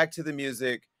 Get back to the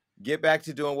music. Get back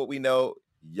to doing what we know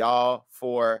y'all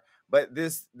for. But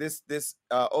this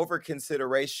over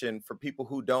consideration for people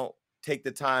who don't take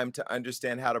the time to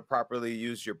understand how to properly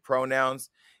use your pronouns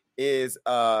is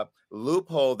a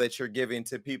loophole that you're giving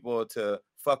to people to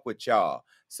fuck with y'all.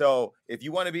 So if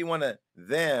you want to be one of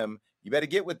them, you better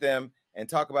get with them and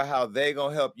talk about how they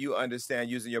gonna help you understand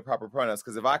using your proper pronouns.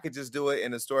 Because if I could just do it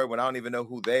in a story when I don't even know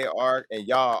who they are and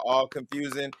y'all are all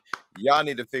confusing, y'all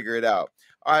need to figure it out.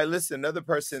 All right, listen, another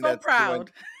person that's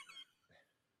proud.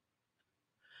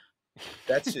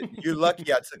 You're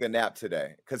lucky I took a nap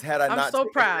today. Because had I not so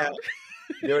proud. A nap,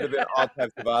 there would have been all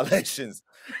types of violations.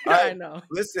 All right, I know.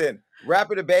 Listen,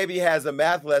 Rapper DaBaby has a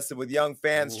math lesson with young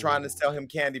fans trying to sell him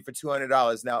candy for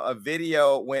 $200. Now, a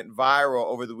video went viral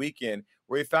over the weekend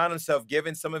where he found himself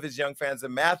giving some of his young fans a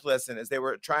math lesson as they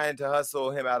were trying to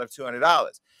hustle him out of $200.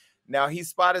 Now, he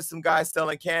spotted some guys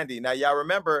selling candy. Now, y'all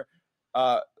remember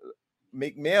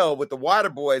McMill with the Water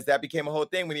Boys, that became a whole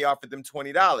thing when he offered them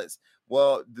 $20.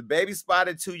 Well, DaBaby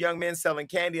spotted two young men selling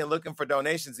candy and looking for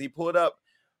donations. He pulled up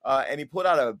and he pulled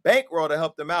out a bankroll to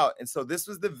help them out. And so this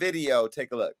was the video.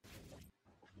 Take a look.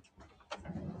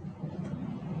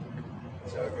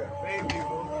 Yeah,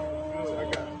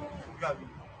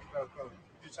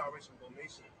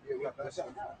 we got that shot.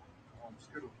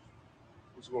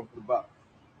 What you want for the box?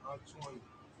 20.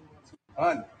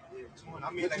 100. Yeah, 20.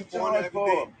 I mean, like 400 every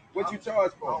day. What you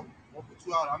charge for?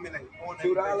 $2. I mean, like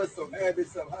 $400. So add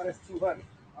this up. How that's 200?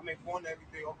 I make 400 every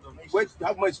day off donation.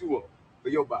 How much you want for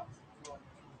your box?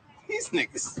 These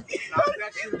niggas.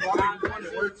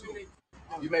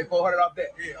 You made 400 off that?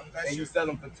 Yeah. And you sell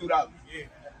them for $2? Yeah.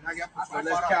 And I got so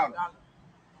let's count it.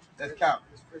 Let's count.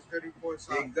 It's 34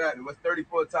 times. Exactly. What's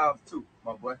 34 times 2,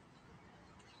 my boy?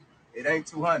 It ain't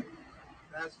 200.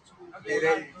 That's 2. It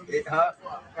ain't. It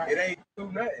ain't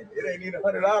 2 nothing. It ain't even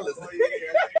 $100.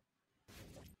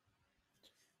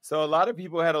 So a lot of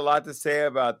people had a lot to say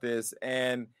about this,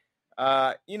 and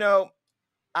you know,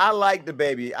 I like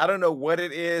DaBaby. I don't know what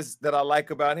it is that I like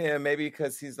about him. Maybe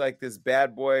because he's like this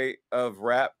bad boy of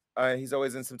rap. He's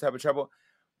always in some type of trouble.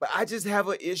 But I just have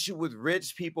an issue with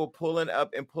rich people pulling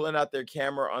up and pulling out their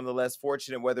camera on the less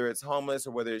fortunate, whether it's homeless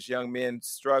or whether it's young men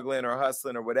struggling or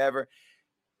hustling or whatever,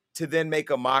 to then make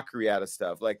a mockery out of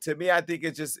stuff. Like, to me, I think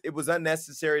it was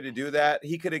unnecessary to do that.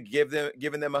 He could have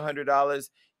given them $100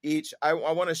 each. I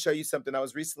want to show you something. I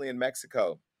was recently in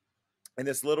Mexico, and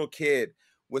this little kid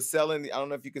was selling, I don't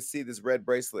know if you could see this red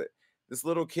bracelet. This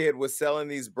little kid was selling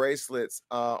these bracelets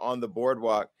on the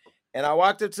boardwalk. And I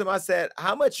walked up to him, I said,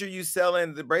 how much are you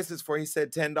selling the bracelets for? He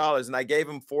said $10, and I gave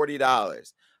him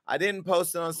 $40. I didn't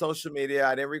post it on social media.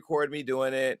 I didn't record me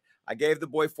doing it. I gave the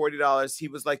boy $40. He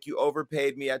was like, you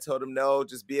overpaid me. I told him, no,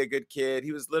 just be a good kid.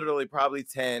 He was literally probably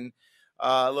 10,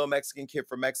 a little Mexican kid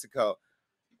from Mexico.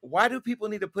 Why do people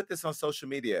need to put this on social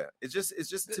media? It's just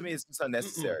to me, it's just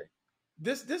unnecessary.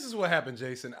 This is what happened,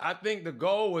 Jason. I think the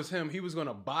goal was he was going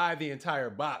to buy the entire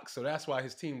box. So that's why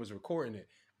his team was recording it.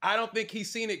 I don't think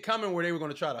he's seen it coming where they were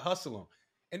going to try to hustle him.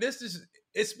 And it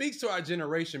speaks to our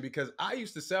generation, because I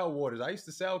used to sell waters. I used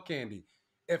to sell candy.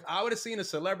 If I would have seen a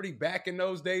celebrity back in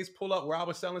those days pull up where I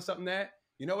was selling something at,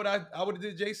 you know what I would have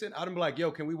did, Jason? I would have been like, yo,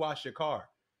 can we wash your car?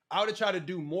 I would have tried to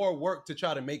do more work to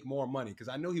try to make more money, because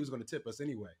I knew he was going to tip us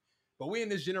anyway. But we in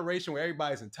this generation where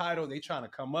everybody's entitled. They trying to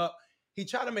come up. He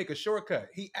tried to make a shortcut.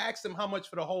 He asked him how much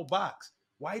for the whole box.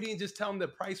 Why didn't you just tell him the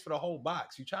price for the whole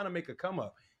box? You trying to make a come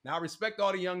up. Now, I respect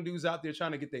all the young dudes out there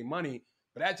trying to get their money,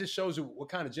 but that just shows you what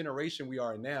kind of generation we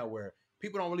are now, where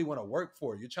people don't really want to work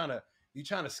for it. You're trying to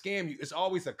scam you. It's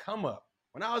always a come up.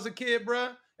 When I was a kid,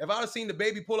 bruh, if I would have seen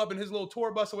DaBaby pull up in his little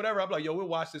tour bus or whatever, I'd be like, yo, we'll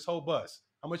watch this whole bus.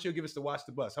 How much you'll give us to watch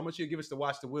the bus? How much you'll give us to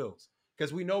watch the wheels?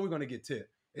 Because we know we're going to get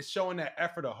tipped. It's showing that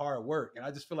effort of hard work, and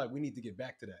I just feel like we need to get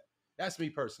back to that. That's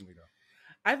me personally, though.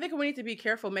 I think we need to be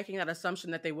careful making that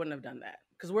assumption that they wouldn't have done that,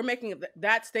 because we're making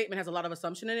that statement has a lot of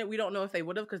assumption in it. We don't know if they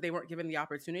would have because they weren't given the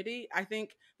opportunity. I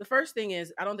think the first thing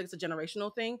is, I don't think it's a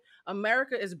generational thing.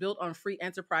 America is built on free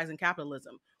enterprise and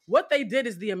capitalism. What they did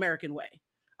is the American way.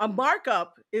 A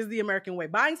markup is the American way.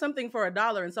 Buying something for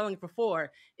 $1 and selling it for $4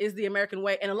 is the American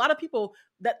way. And a lot of people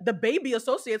that DaBaby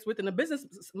associates with in a business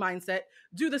mindset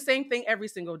do the same thing every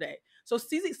single day. So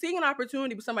seeing an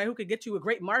opportunity with somebody who could get you a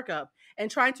great markup and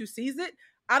trying to seize it,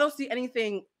 I don't see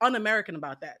anything un-American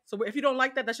about that. So if you don't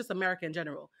like that, that's just America in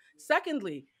general.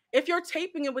 Secondly, if you're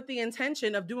taping it with the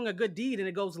intention of doing a good deed and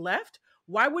it goes left,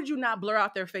 why would you not blur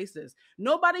out their faces?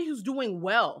 Nobody who's doing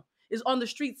well is on the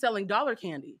street selling dollar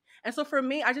candy. And so for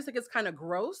me, I just think it's kind of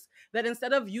gross that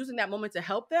instead of using that moment to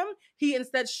help them, he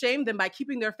instead shamed them by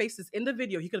keeping their faces in the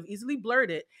video. He could have easily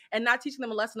blurred it and not teaching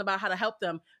them a lesson about how to help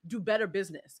them do better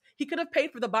business. He could have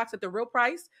paid for the box at the real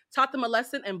price, taught them a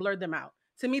lesson, and blurred them out.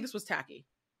 To me, this was tacky.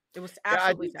 It was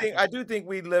absolutely tacky. I do think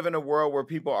we live in a world where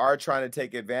people are trying to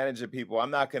take advantage of people.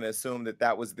 I'm not going to assume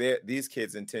that was these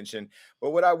kids' intention.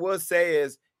 But what I will say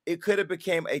is, it could have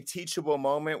became a teachable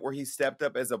moment where he stepped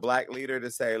up as a Black leader to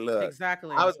say, look,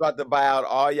 exactly. I was about to buy out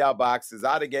all y'all boxes.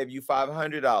 I'd have gave you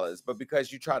 $500, but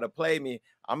because you try to play me,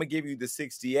 I'm going to give you the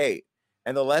 68.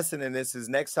 And the lesson in this is,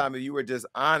 next time if you were just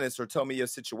honest or told me your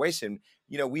situation,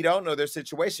 we don't know their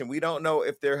situation. We don't know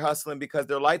if they're hustling because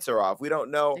their lights are off. We don't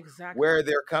know where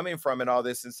they're coming from and all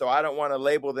this. And so I don't want to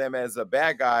label them as a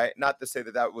bad guy. Not to say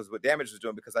that was what Damage was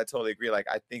doing, because I totally agree. Like,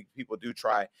 I think people do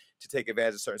try to take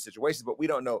advantage of certain situations, but we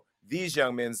don't know these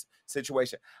young men's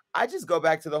situation. I just go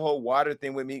back to the whole water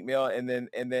thing with Meek Mill and then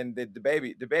the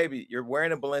DaBaby. You're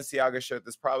wearing a Balenciaga shirt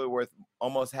that's probably worth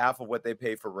almost half of what they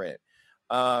pay for rent.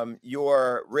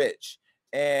 You're rich,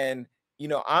 and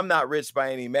I'm not rich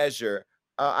by any measure.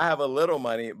 I have a little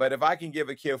money, but if I can give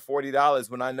a kid $40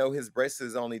 when I know his bracelet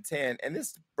is only $10, and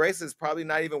this bracelet is probably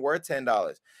not even worth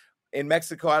 $10 in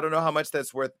Mexico, I don't know how much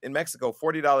that's worth in Mexico.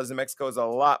 $40 in Mexico is a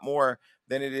lot more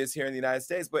than it is here in the United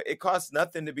States, but it costs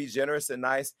nothing to be generous and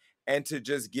nice and to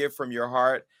just give from your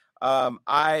heart.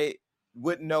 I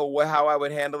wouldn't know how I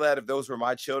would handle that if those were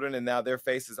my children and now their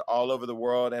faces all over the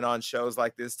world and on shows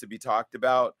like this to be talked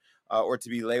about or to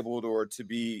be labeled or to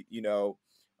be,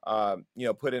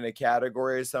 put in a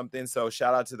category or something. So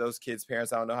shout out to those kids'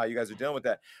 parents. I don't know how you guys are dealing with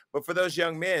that. But for those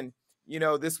young men,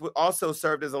 this would also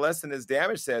served as a lesson, as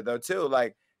Damage said, though, too,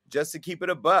 like, just to keep it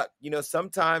a buck.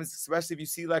 Sometimes, especially if you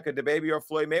see like a DaBaby or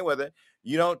Floyd Mayweather,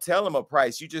 you don't tell them a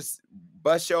price. You just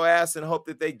bust your ass and hope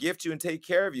that they gift you and take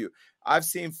care of you. I've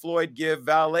seen Floyd give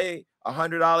valet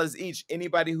 $100 each.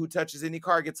 Anybody who touches any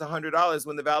car gets $100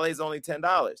 when the valet is only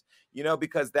 $10,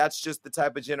 because that's just the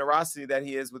type of generosity that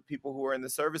he is with people who are in the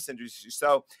service industry.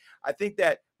 So I think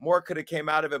that more could have came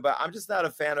out of it, but I'm just not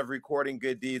a fan of recording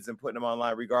good deeds and putting them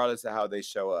online, regardless of how they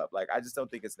show up. Like, I just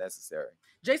don't think it's necessary.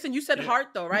 Jason, you said heart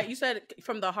though, right? You said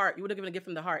from the heart. You would have given a gift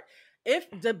from the heart. If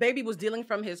DaBaby was dealing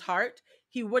from his heart,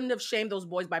 he wouldn't have shamed those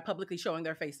boys by publicly showing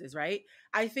their faces, right?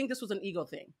 I think this was an ego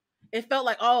thing. It felt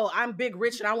like, oh, I'm big,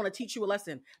 rich, and I want to teach you a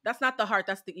lesson. That's not the heart.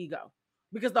 That's the ego.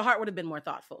 Because the heart would have been more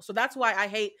thoughtful. So that's why I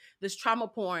hate this trauma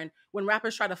porn when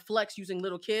rappers try to flex using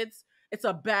little kids. It's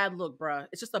a bad look, bruh.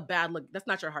 It's just a bad look. That's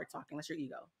not your heart talking. That's your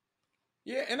ego.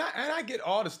 Yeah, and I get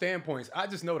all the standpoints. I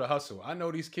just know the hustle. I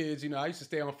know these kids. I used to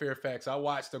stay on Fairfax. I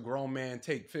watched a grown man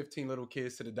take 15 little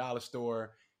kids to the dollar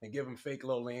store and give them fake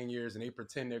little lanyards, and they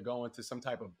pretend they're going to some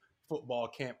type of football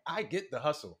camp. I get the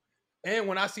hustle. And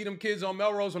when I see them kids on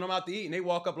Melrose when I'm out to eat and they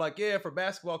walk up like, yeah, for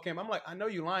basketball camp, I'm like, I know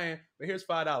you lying, but here's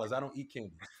 $5. I don't eat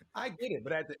candy. I get it.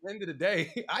 But at the end of the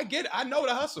day, I get it. I know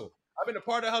the hustle. I've been a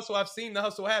part of the hustle. I've seen the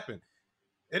hustle happen.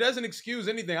 It doesn't excuse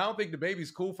anything. I don't think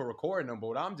DaBaby's cool for recording them, but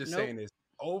what I'm just saying is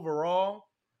overall,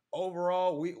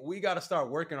 we got to start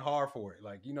working hard for it.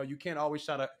 Like, you can't always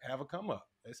try to have a come up.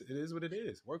 It is what it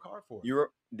is. Work hard for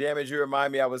it. Damage, you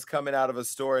remind me, I was coming out of a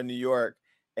store in New York,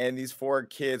 and these 4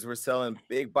 kids were selling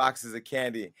big boxes of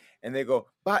candy. And they go,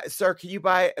 sir, can you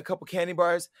buy a couple candy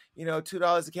bars?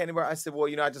 $2 a candy bar. I said, well,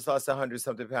 I just lost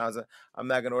 100-something pounds. I'm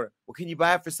not going to order. Well, can you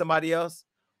buy it for somebody else?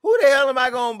 Who the hell am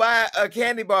I going to buy a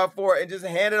candy bar for and just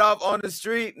hand it off on the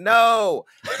street? No.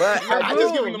 But I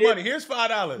just give them the money. Here's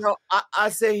 $5. No, I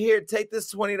say, here, take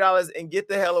this $20 and get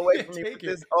the hell away from me with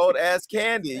this old-ass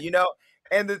candy,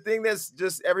 And the thing that's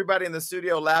just everybody in the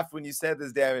studio laughed when you said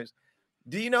this, Damage.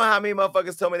 Do you know how many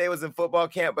motherfuckers told me they was in football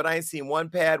camp, but I ain't seen one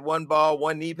pad, one ball,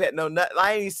 one knee pad, no nothing.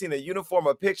 I ain't seen a uniform,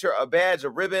 a picture, a badge, a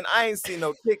ribbon. I ain't seen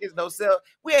no tickets, no sale.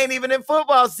 We ain't even in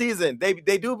football season. They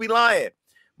do be lying.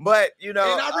 But, and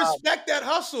I respect that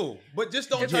hustle, but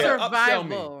just don't try to upsell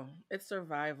me. It's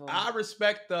survival. I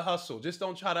respect the hustle. Just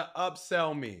don't try to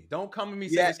upsell me. Don't come to me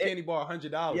Yeah, say this candy bar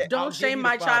 $100. yeah. Don't shame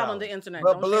my child on the internet.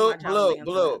 But Don't shame my child on the internet.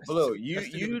 Blue. That's the You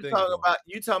different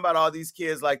thing, talking about all these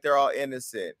kids like they're all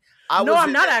innocent. No,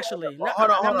 I'm not actually. No,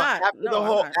 Hold I'm on. not.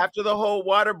 After the whole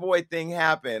water boy thing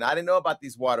happened, I didn't know about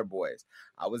these water boys.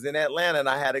 I was in Atlanta and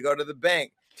I had to go to the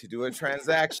bank to do a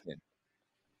transaction.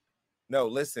 No,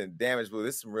 listen, Damage Blue,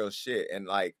 this is some real shit. And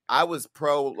like, I was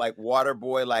pro like water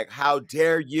boy, like, how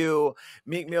dare you?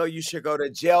 Meek Mill, you should go to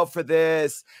jail for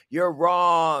this. You're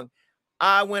wrong.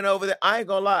 I went over there. I ain't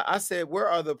gonna lie. I said, where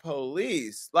are the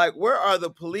police? Like, where are the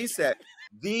police at?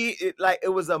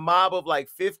 It was a mob of like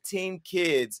 15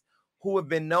 kids who have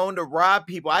been known to rob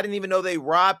people. I didn't even know they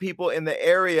robbed people in the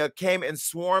area, came and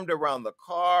swarmed around the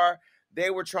car. They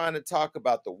were trying to talk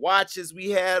about the watches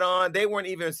we had on. They weren't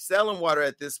even selling water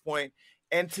at this point.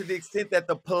 And to the extent that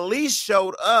the police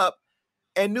showed up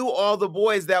and knew all the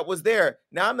boys that was there.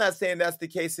 Now, I'm not saying that's the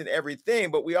case in everything,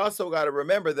 but we also got to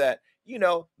remember that, you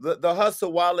know, the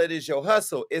hustle, while it is your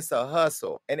hustle, it's a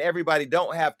hustle. And everybody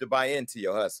don't have to buy into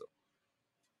your hustle.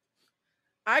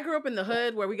 I grew up in the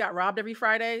hood where we got robbed every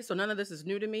Friday, so none of this is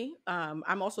new to me.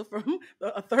 I'm also from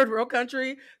a third world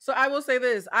country, so I will say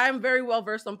this. I am very well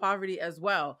versed on poverty as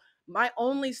well. My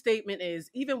only statement is,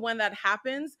 even when that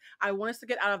happens, I want us to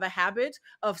get out of the habit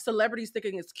of celebrities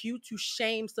thinking it's cute to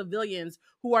shame civilians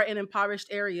who are in impoverished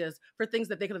areas for things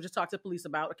that they could have just talked to police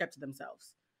about or kept to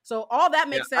themselves. So all that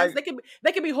makes sense.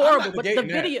 They can be horrible, but the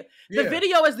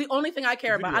video is the only thing I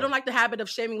care about. I don't like the habit of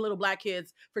shaming little black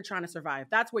kids for trying to survive.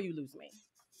 That's where you lose me.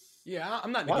 Yeah,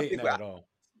 I'm not negating that at all.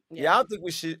 Yeah, I don't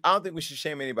think we should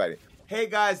shame anybody. Hey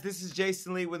guys, this is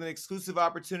Jason Lee with an exclusive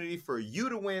opportunity for you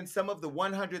to win some of the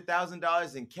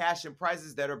 $100,000 in cash and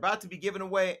prizes that are about to be given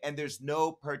away, and there's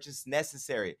no purchase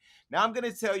necessary. Now I'm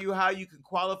going to tell you how you can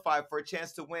qualify for a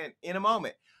chance to win in a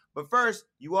moment. But first,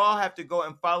 you all have to go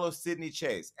and follow Sydney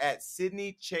Chase at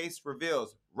Sydney Chase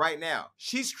Reveals right now.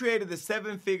 She's created the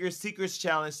 7-Figure Secrets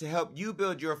Challenge to help you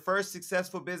build your first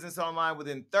successful business online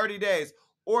within 30 days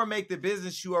or make the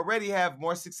business you already have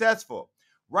more successful.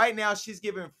 Right now, she's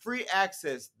giving free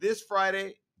access this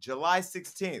Friday, July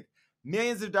 16th.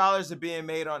 Millions of dollars are being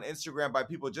made on Instagram by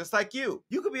people just like you.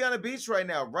 You could be on a beach right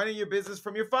now running your business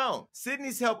from your phone.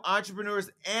 Sydney's helped entrepreneurs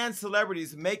and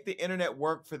celebrities make the internet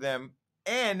work for them,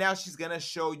 and now she's going to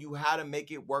show you how to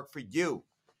make it work for you.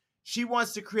 She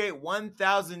wants to create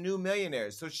 1,000 new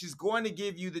millionaires, so she's going to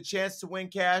give you the chance to win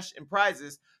cash and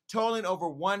prizes totaling over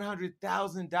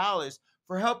 $100,000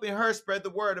 for helping her spread the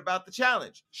word about the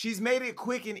challenge. She's made it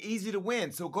quick and easy to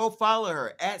win, so go follow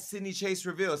her at Sydney Chase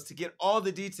Reveals to get all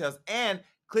the details and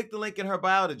click the link in her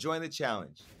bio to join the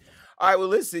challenge. All right, well,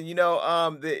 listen, you know,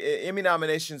 the Emmy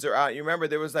nominations are out. You remember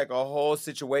there was like a whole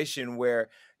situation where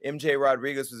MJ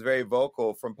Rodriguez was very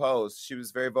vocal from Pose. She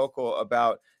was very vocal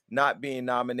about not being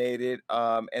nominated,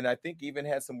 and I think even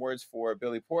had some words for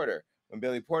Billy Porter. When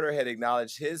Billy Porter had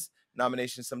acknowledged his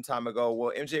nomination some time ago,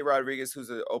 well, MJ Rodriguez, who's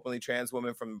an openly trans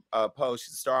woman from Pose,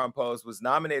 she's a star on Pose, was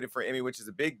nominated for Emmy, which is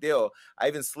a big deal. I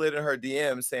even slid in her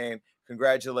DM saying,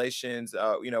 congratulations,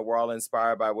 you know, we're all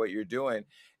inspired by what you're doing.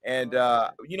 And,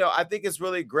 you know, I think it's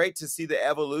really great to see the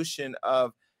evolution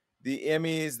of the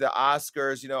Emmys, the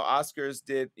Oscars. You know, Oscars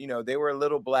did, you know, they were a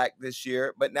little black this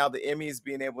year, but now the Emmys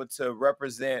being able to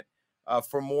represent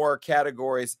for more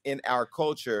categories in our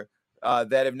culture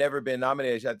that have never been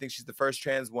nominated. I think she's the first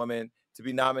trans woman to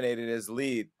be nominated as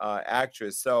lead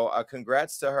actress. So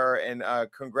congrats to her, and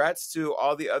congrats to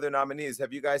all the other nominees.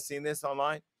 Have you guys seen this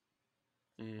online?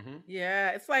 Mm-hmm.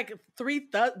 Yeah, it's like 3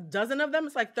 dozen of them.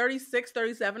 It's like 36,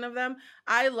 37 of them.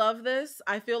 I love this.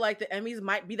 I feel like the Emmys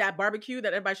might be that barbecue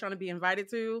that everybody's trying to be invited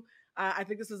to. I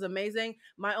think this is amazing.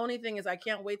 My only thing is I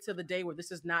can't wait till the day where this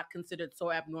is not considered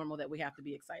so abnormal that we have to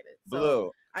be excited.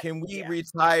 Blue, can we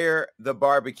retire the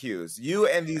barbecues? You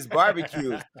and these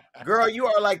barbecues. Girl, you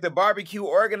are like the barbecue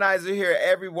organizer here.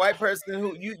 Every white person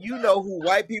who you know who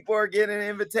white people are getting an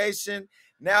invitation.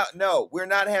 Now, no, we're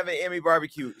not having Emmy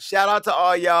barbecue. Shout out to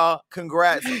all y'all.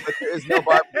 Congrats, but there is no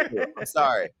barbecue. I'm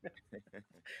sorry.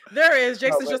 There is.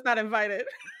 Jason's just not invited.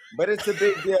 But it's a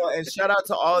big deal. And shout out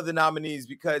to all of the nominees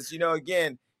because, you know,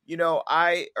 again, you know,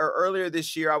 earlier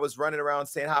this year, I was running around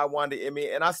saying how I wanted an Emmy,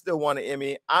 and I still want an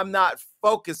Emmy. I'm not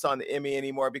focused on the Emmy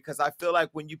anymore because I feel like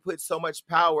when you put so much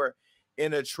power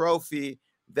in a trophy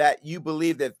that you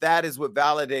believe that is what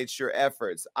validates your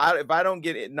efforts. If I don't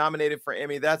get nominated for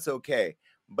Emmy, that's okay.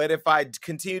 But if I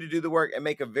continue to do the work and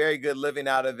make a very good living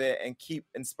out of it and keep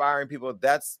inspiring people,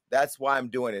 that's why I'm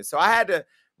doing it. So I had to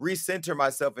recenter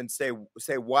myself and say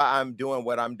why I'm doing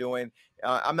what I'm doing.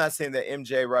 I'm not saying that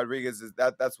MJ Rodriguez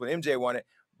that's what MJ wanted,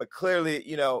 But clearly,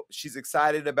 you know, she's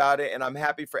excited about it, and I'm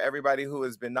happy for everybody who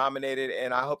has been nominated.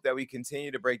 And I hope that we continue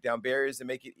to break down barriers and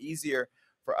make it easier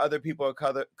for other people of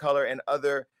color and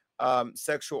other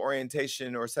sexual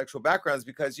orientation or sexual backgrounds,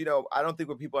 because, you know, I don't think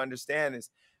what people understand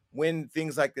is when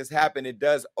things like this happen, it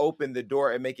does open the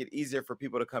door and make it easier for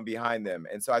people to come behind them.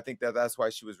 And so I think that that's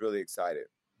why she was really excited.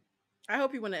 I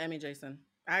hope you win an Emmy, Jason.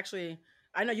 Actually,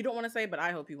 I know you don't want to say, but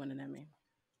I hope you win an Emmy.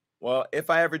 Well, if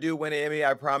I ever do win an Emmy,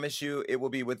 I promise you it will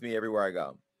be with me everywhere I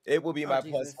go. It will be my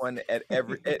plus one at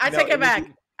every. I take it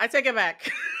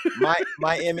back.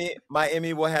 My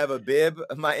Emmy will have a bib.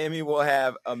 My Emmy will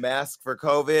have a mask for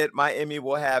COVID. My Emmy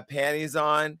will have panties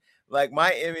on. Like,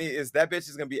 my Emmy is, that bitch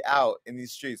is gonna be out in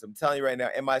these streets. I'm telling you right now.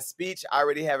 And my speech, I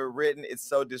already have it written. It's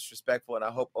so disrespectful, and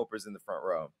I hope Oprah's in the front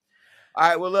row. All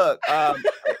right, well, look,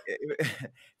 if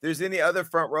there's any other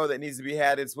front row that needs to be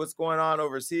had, it's what's going on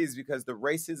overseas, because the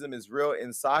racism is real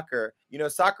in soccer. You know,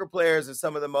 soccer players are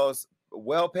some of the most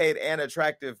well-paid and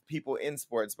attractive people in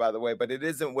sports, by the way, but it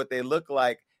isn't what they look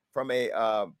like from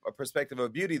a perspective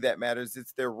of beauty that matters.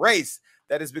 It's their race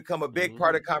that has become a big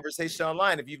part of conversation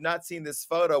online. If you've not seen this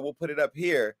photo, we'll put it up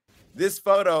here. This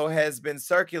photo has been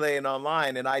circulating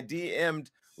online, and I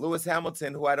DM'd Lewis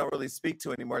Hamilton, who I don't really speak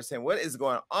to anymore, saying, what is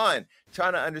going on?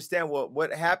 Trying to understand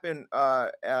what happened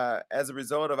as a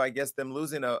result of, I guess, them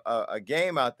losing a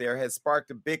game out there has sparked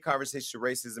a big conversation of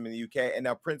racism in the UK. And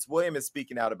now Prince William is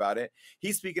speaking out about it.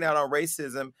 He's speaking out on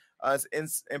racism,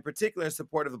 in particular in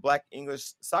support of the Black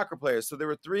English soccer players. So there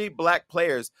were 3 Black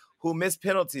players who missed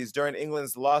penalties during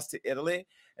England's loss to Italy,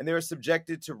 and they were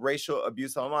subjected to racial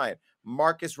abuse online.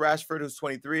 Marcus Rashford, who's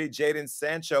 23, Jadon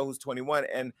Sancho, who's 21,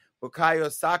 and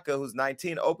Bukayo Saka, who's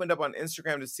 19, opened up on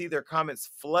Instagram to see their comments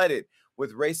flooded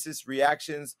with racist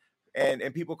reactions and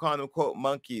people calling them, quote,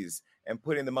 monkeys, and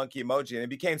putting the monkey emoji. And it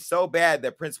became so bad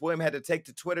that Prince William had to take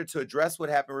to Twitter to address what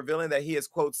happened, revealing that he is,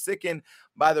 quote, sickened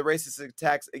by the racist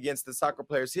attacks against the soccer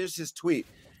players. Here's his tweet.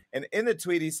 And in the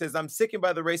tweet, he says, I'm sickened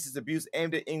by the racist abuse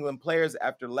aimed at England players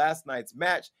after last night's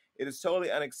match. It is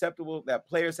totally unacceptable that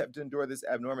players have to endure this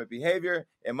abnormal behavior.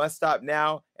 It must stop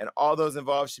now, and all those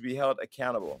involved should be held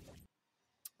accountable.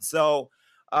 So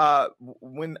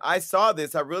when I saw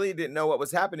this, I really didn't know what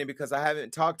was happening, because I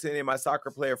haven't talked to any of my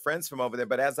soccer player friends from over there.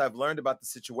 But as I've learned about the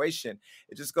situation,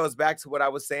 it just goes back to what I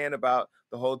was saying about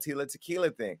the whole Tila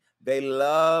Tequila thing. They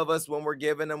love us when we're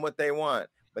giving them what they want.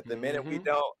 But the minute we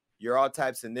don't, you're all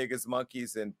types of niggas,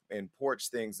 monkeys, and porch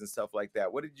things and stuff like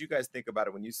that. What did you guys think about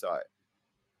it when you saw it?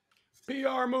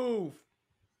 PR move.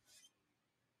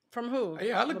 From who?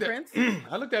 Yeah, I looked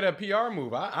at a PR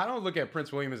move. I don't look at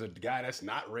Prince William as a guy that's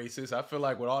not racist. I feel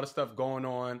like with all the stuff going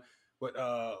on, what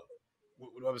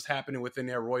was happening within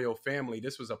their royal family,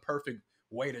 this was a perfect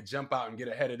way to jump out and get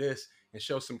ahead of this and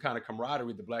show some kind of camaraderie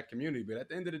with the Black community. But at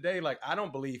the end of the day, like, I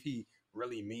don't believe he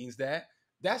really means that.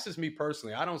 That's just me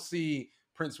personally. I don't see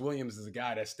Prince Williams as a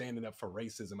guy that's standing up for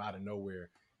racism out of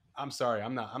nowhere. I'm sorry,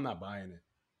 I'm not buying it.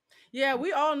 Yeah,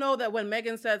 we all know that when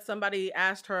Meghan said somebody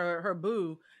asked her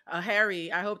boo,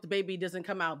 Harry, I hope the baby doesn't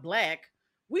come out black.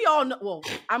 We all know. Well,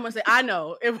 I'm gonna say I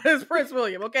know it was Prince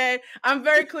William. Okay, I'm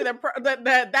very clear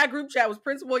that group chat was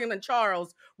Prince William and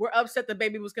Charles were upset the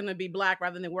baby was gonna be black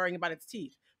rather than worrying about its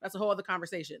teeth. That's a whole other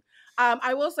conversation.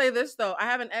 I will say this though, I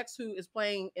have an ex who is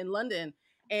playing in London,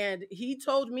 and he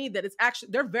told me that it's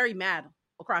actually they're very mad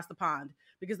across the pond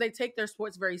because they take their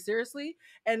sports very seriously.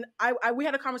 And we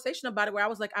had a conversation about it where I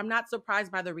was like, I'm not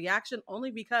surprised by the reaction,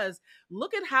 only because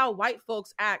look at how white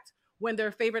folks act when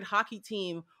their favorite hockey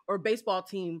team or baseball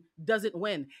team doesn't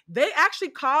win. They actually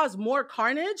cause more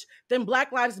carnage than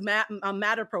Black Lives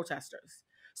Matter protesters.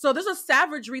 So there's a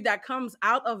savagery that comes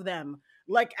out of them,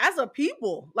 like as a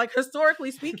people, like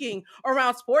historically speaking,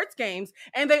 around sports games.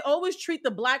 And they always treat the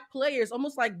Black players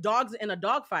almost like dogs in a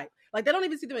dogfight. Like they don't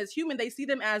even see them as human. They see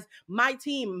them as my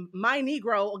team, my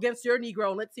Negro against your Negro,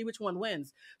 and let's see which one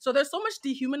wins. So there's so much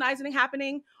dehumanizing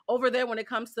happening over there when it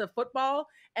comes to football.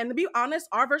 And to be honest,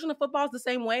 our version of football is the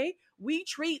same way. We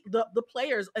treat the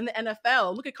players in the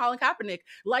NFL, look at Colin Kaepernick,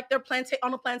 like they're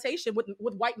on a plantation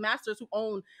with white masters who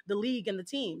own the league and the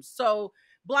teams. So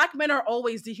Black men are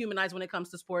always dehumanized when it comes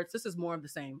to sports. This is more of the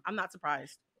same. I'm not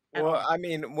surprised. Well, I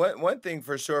mean, one thing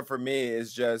for sure for me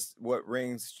is just what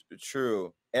rings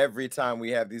true every time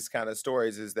we have these kind of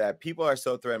stories is that people are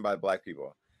so threatened by Black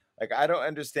people. Like, I don't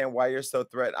understand why you're so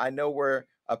threatened. I know we're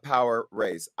a power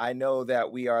race. I know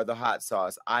that we are the hot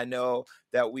sauce. I know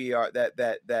that we are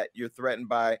that you're threatened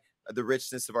by the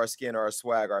richness of our skin or our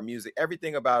swag, our music.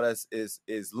 Everything about us is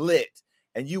lit,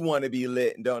 and you want to be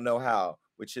lit and don't know how,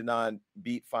 with your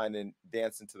non-beat finding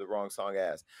dancing to the wrong song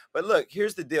ass. But look,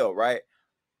 here's the deal, right?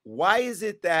 Why is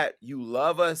it that you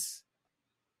love us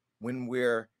when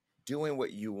we're doing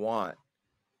what you want.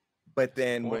 But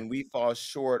then when we fall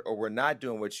short or we're not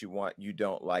doing what you want, you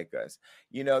don't like us.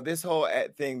 You know, this whole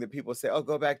thing that people say, oh,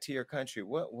 go back to your country.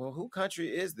 What? Well, who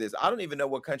country is this? I don't even know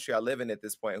what country I live in at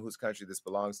this point, whose country this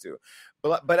belongs to.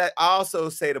 But I also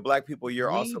say to Black people,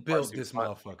 you're also built this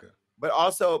motherfucker. But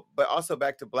also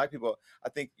back to Black people, I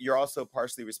think you're also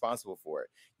partially responsible for it.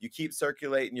 You keep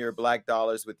circulating your Black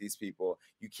dollars with these people.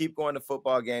 You keep going to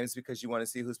football games because you want to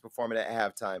see who's performing at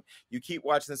halftime. You keep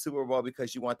watching the Super Bowl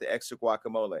because you want the extra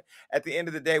guacamole. At the end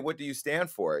of the day, what do you stand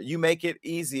for? You make it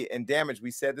easy and damage. We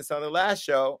said this on the last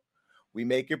show. We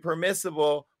make it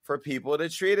permissible for people to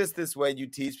treat us this way. You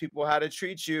teach people how to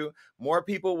treat you. More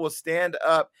people will stand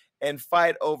up and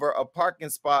fight over a parking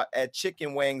spot at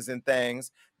chicken wings and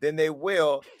things than they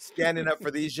will standing up for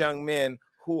these young men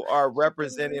who are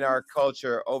representing our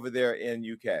culture over there in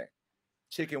UK.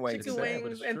 Chicken wings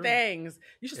and things.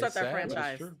 You should start that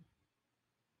franchise.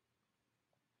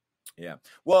 Yeah.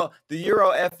 Well, the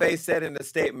Euro FA said in a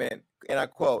statement, and I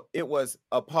quote, it was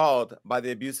appalled by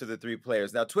the abuse of the three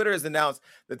players. Now, Twitter has announced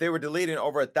that they were deleting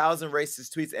over 1,000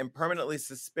 racist tweets and permanently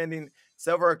suspending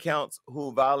several accounts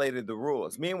who violated the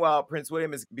rules. Meanwhile, Prince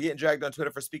William is being dragged on Twitter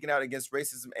for speaking out against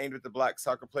racism aimed at the Black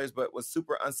soccer players, but was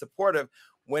super unsupportive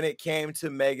when it came to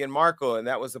Meghan Markle. And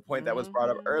that was a point that was brought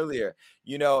up earlier.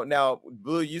 You know, now,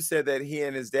 Blue, you said that he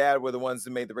and his dad were the ones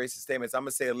who made the racist statements. I'm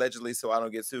going to say allegedly so I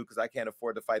don't get sued because I can't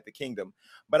afford to fight the kingdom.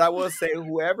 But I will say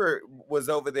whoever was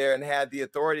over there and had the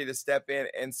authority to step in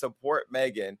and support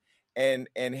Meghan and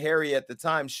Harry at the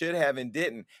time should have and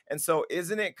didn't. And so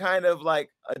isn't it kind of like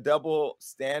a double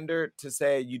standard to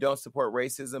say you don't support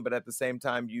racism, but at the same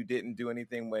time you didn't do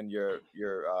anything when your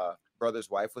brother's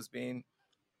wife was being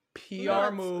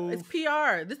PR move. It's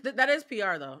PR. That is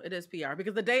PR though. It is PR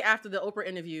because the day after the Oprah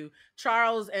interview,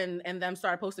 Charles and them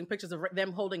started posting pictures of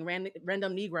them holding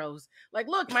random Negroes. Like,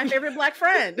 look, my favorite Black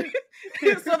friend. So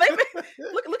they've been,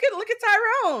 look at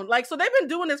Tyrone. Like, so they've been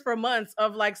doing this for months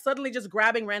of like suddenly just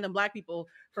grabbing random Black people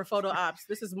for photo ops.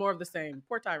 This is more of the same.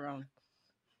 Poor Tyrone.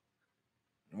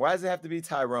 Why does it have to be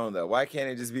Tyrone, though? Why can't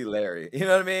it just be Larry? You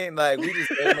know what I mean? Like, we just...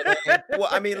 Well,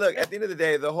 I mean, look, at the end of the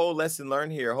day, the whole lesson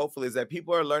learned here, hopefully, is that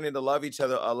people are learning to love each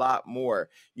other a lot more.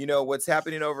 You know, what's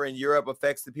happening over in Europe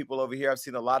affects the people over here. I've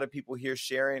seen a lot of people here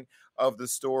sharing of the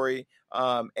story.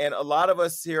 And a lot of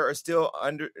us here are still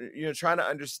trying to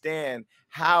understand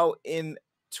how in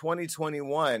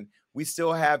 2021, we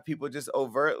still have people just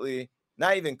overtly,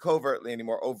 not even covertly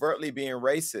anymore, overtly being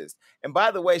racist. And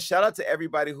by the way, shout out to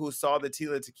everybody who saw the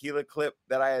Tila Tequila clip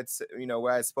that I had,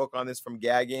 where I spoke on this from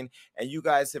gagging, and you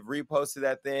guys have reposted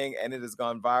that thing and it has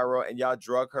gone viral and y'all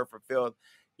drug her for filth.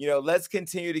 You know, let's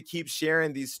continue to keep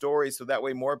sharing these stories so that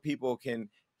way more people can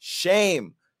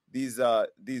shame these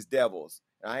devils.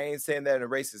 And I ain't saying that in a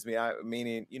racist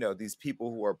meaning, these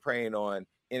people who are preying on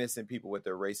innocent people with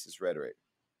their racist rhetoric.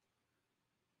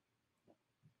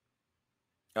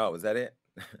 Oh, was that it?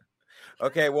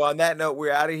 Okay, well, on that note,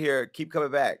 we're out of here. Keep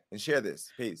coming back and share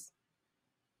this. Peace.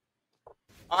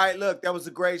 All right, look, that was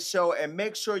a great show. And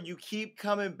make sure you keep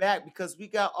coming back because we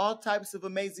got all types of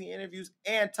amazing interviews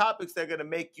and topics that are going to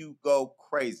make you go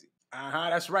crazy.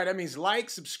 That's right. That means like,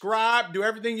 subscribe, do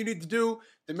everything you need to do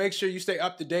to make sure you stay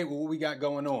up to date with what we got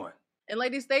going on. And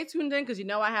ladies, stay tuned in because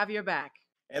I have your back.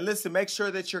 And listen, make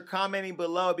sure that you're commenting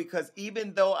below because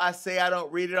even though I say I don't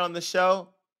read it on the show,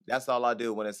 that's all I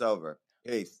do when it's over.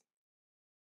 Peace.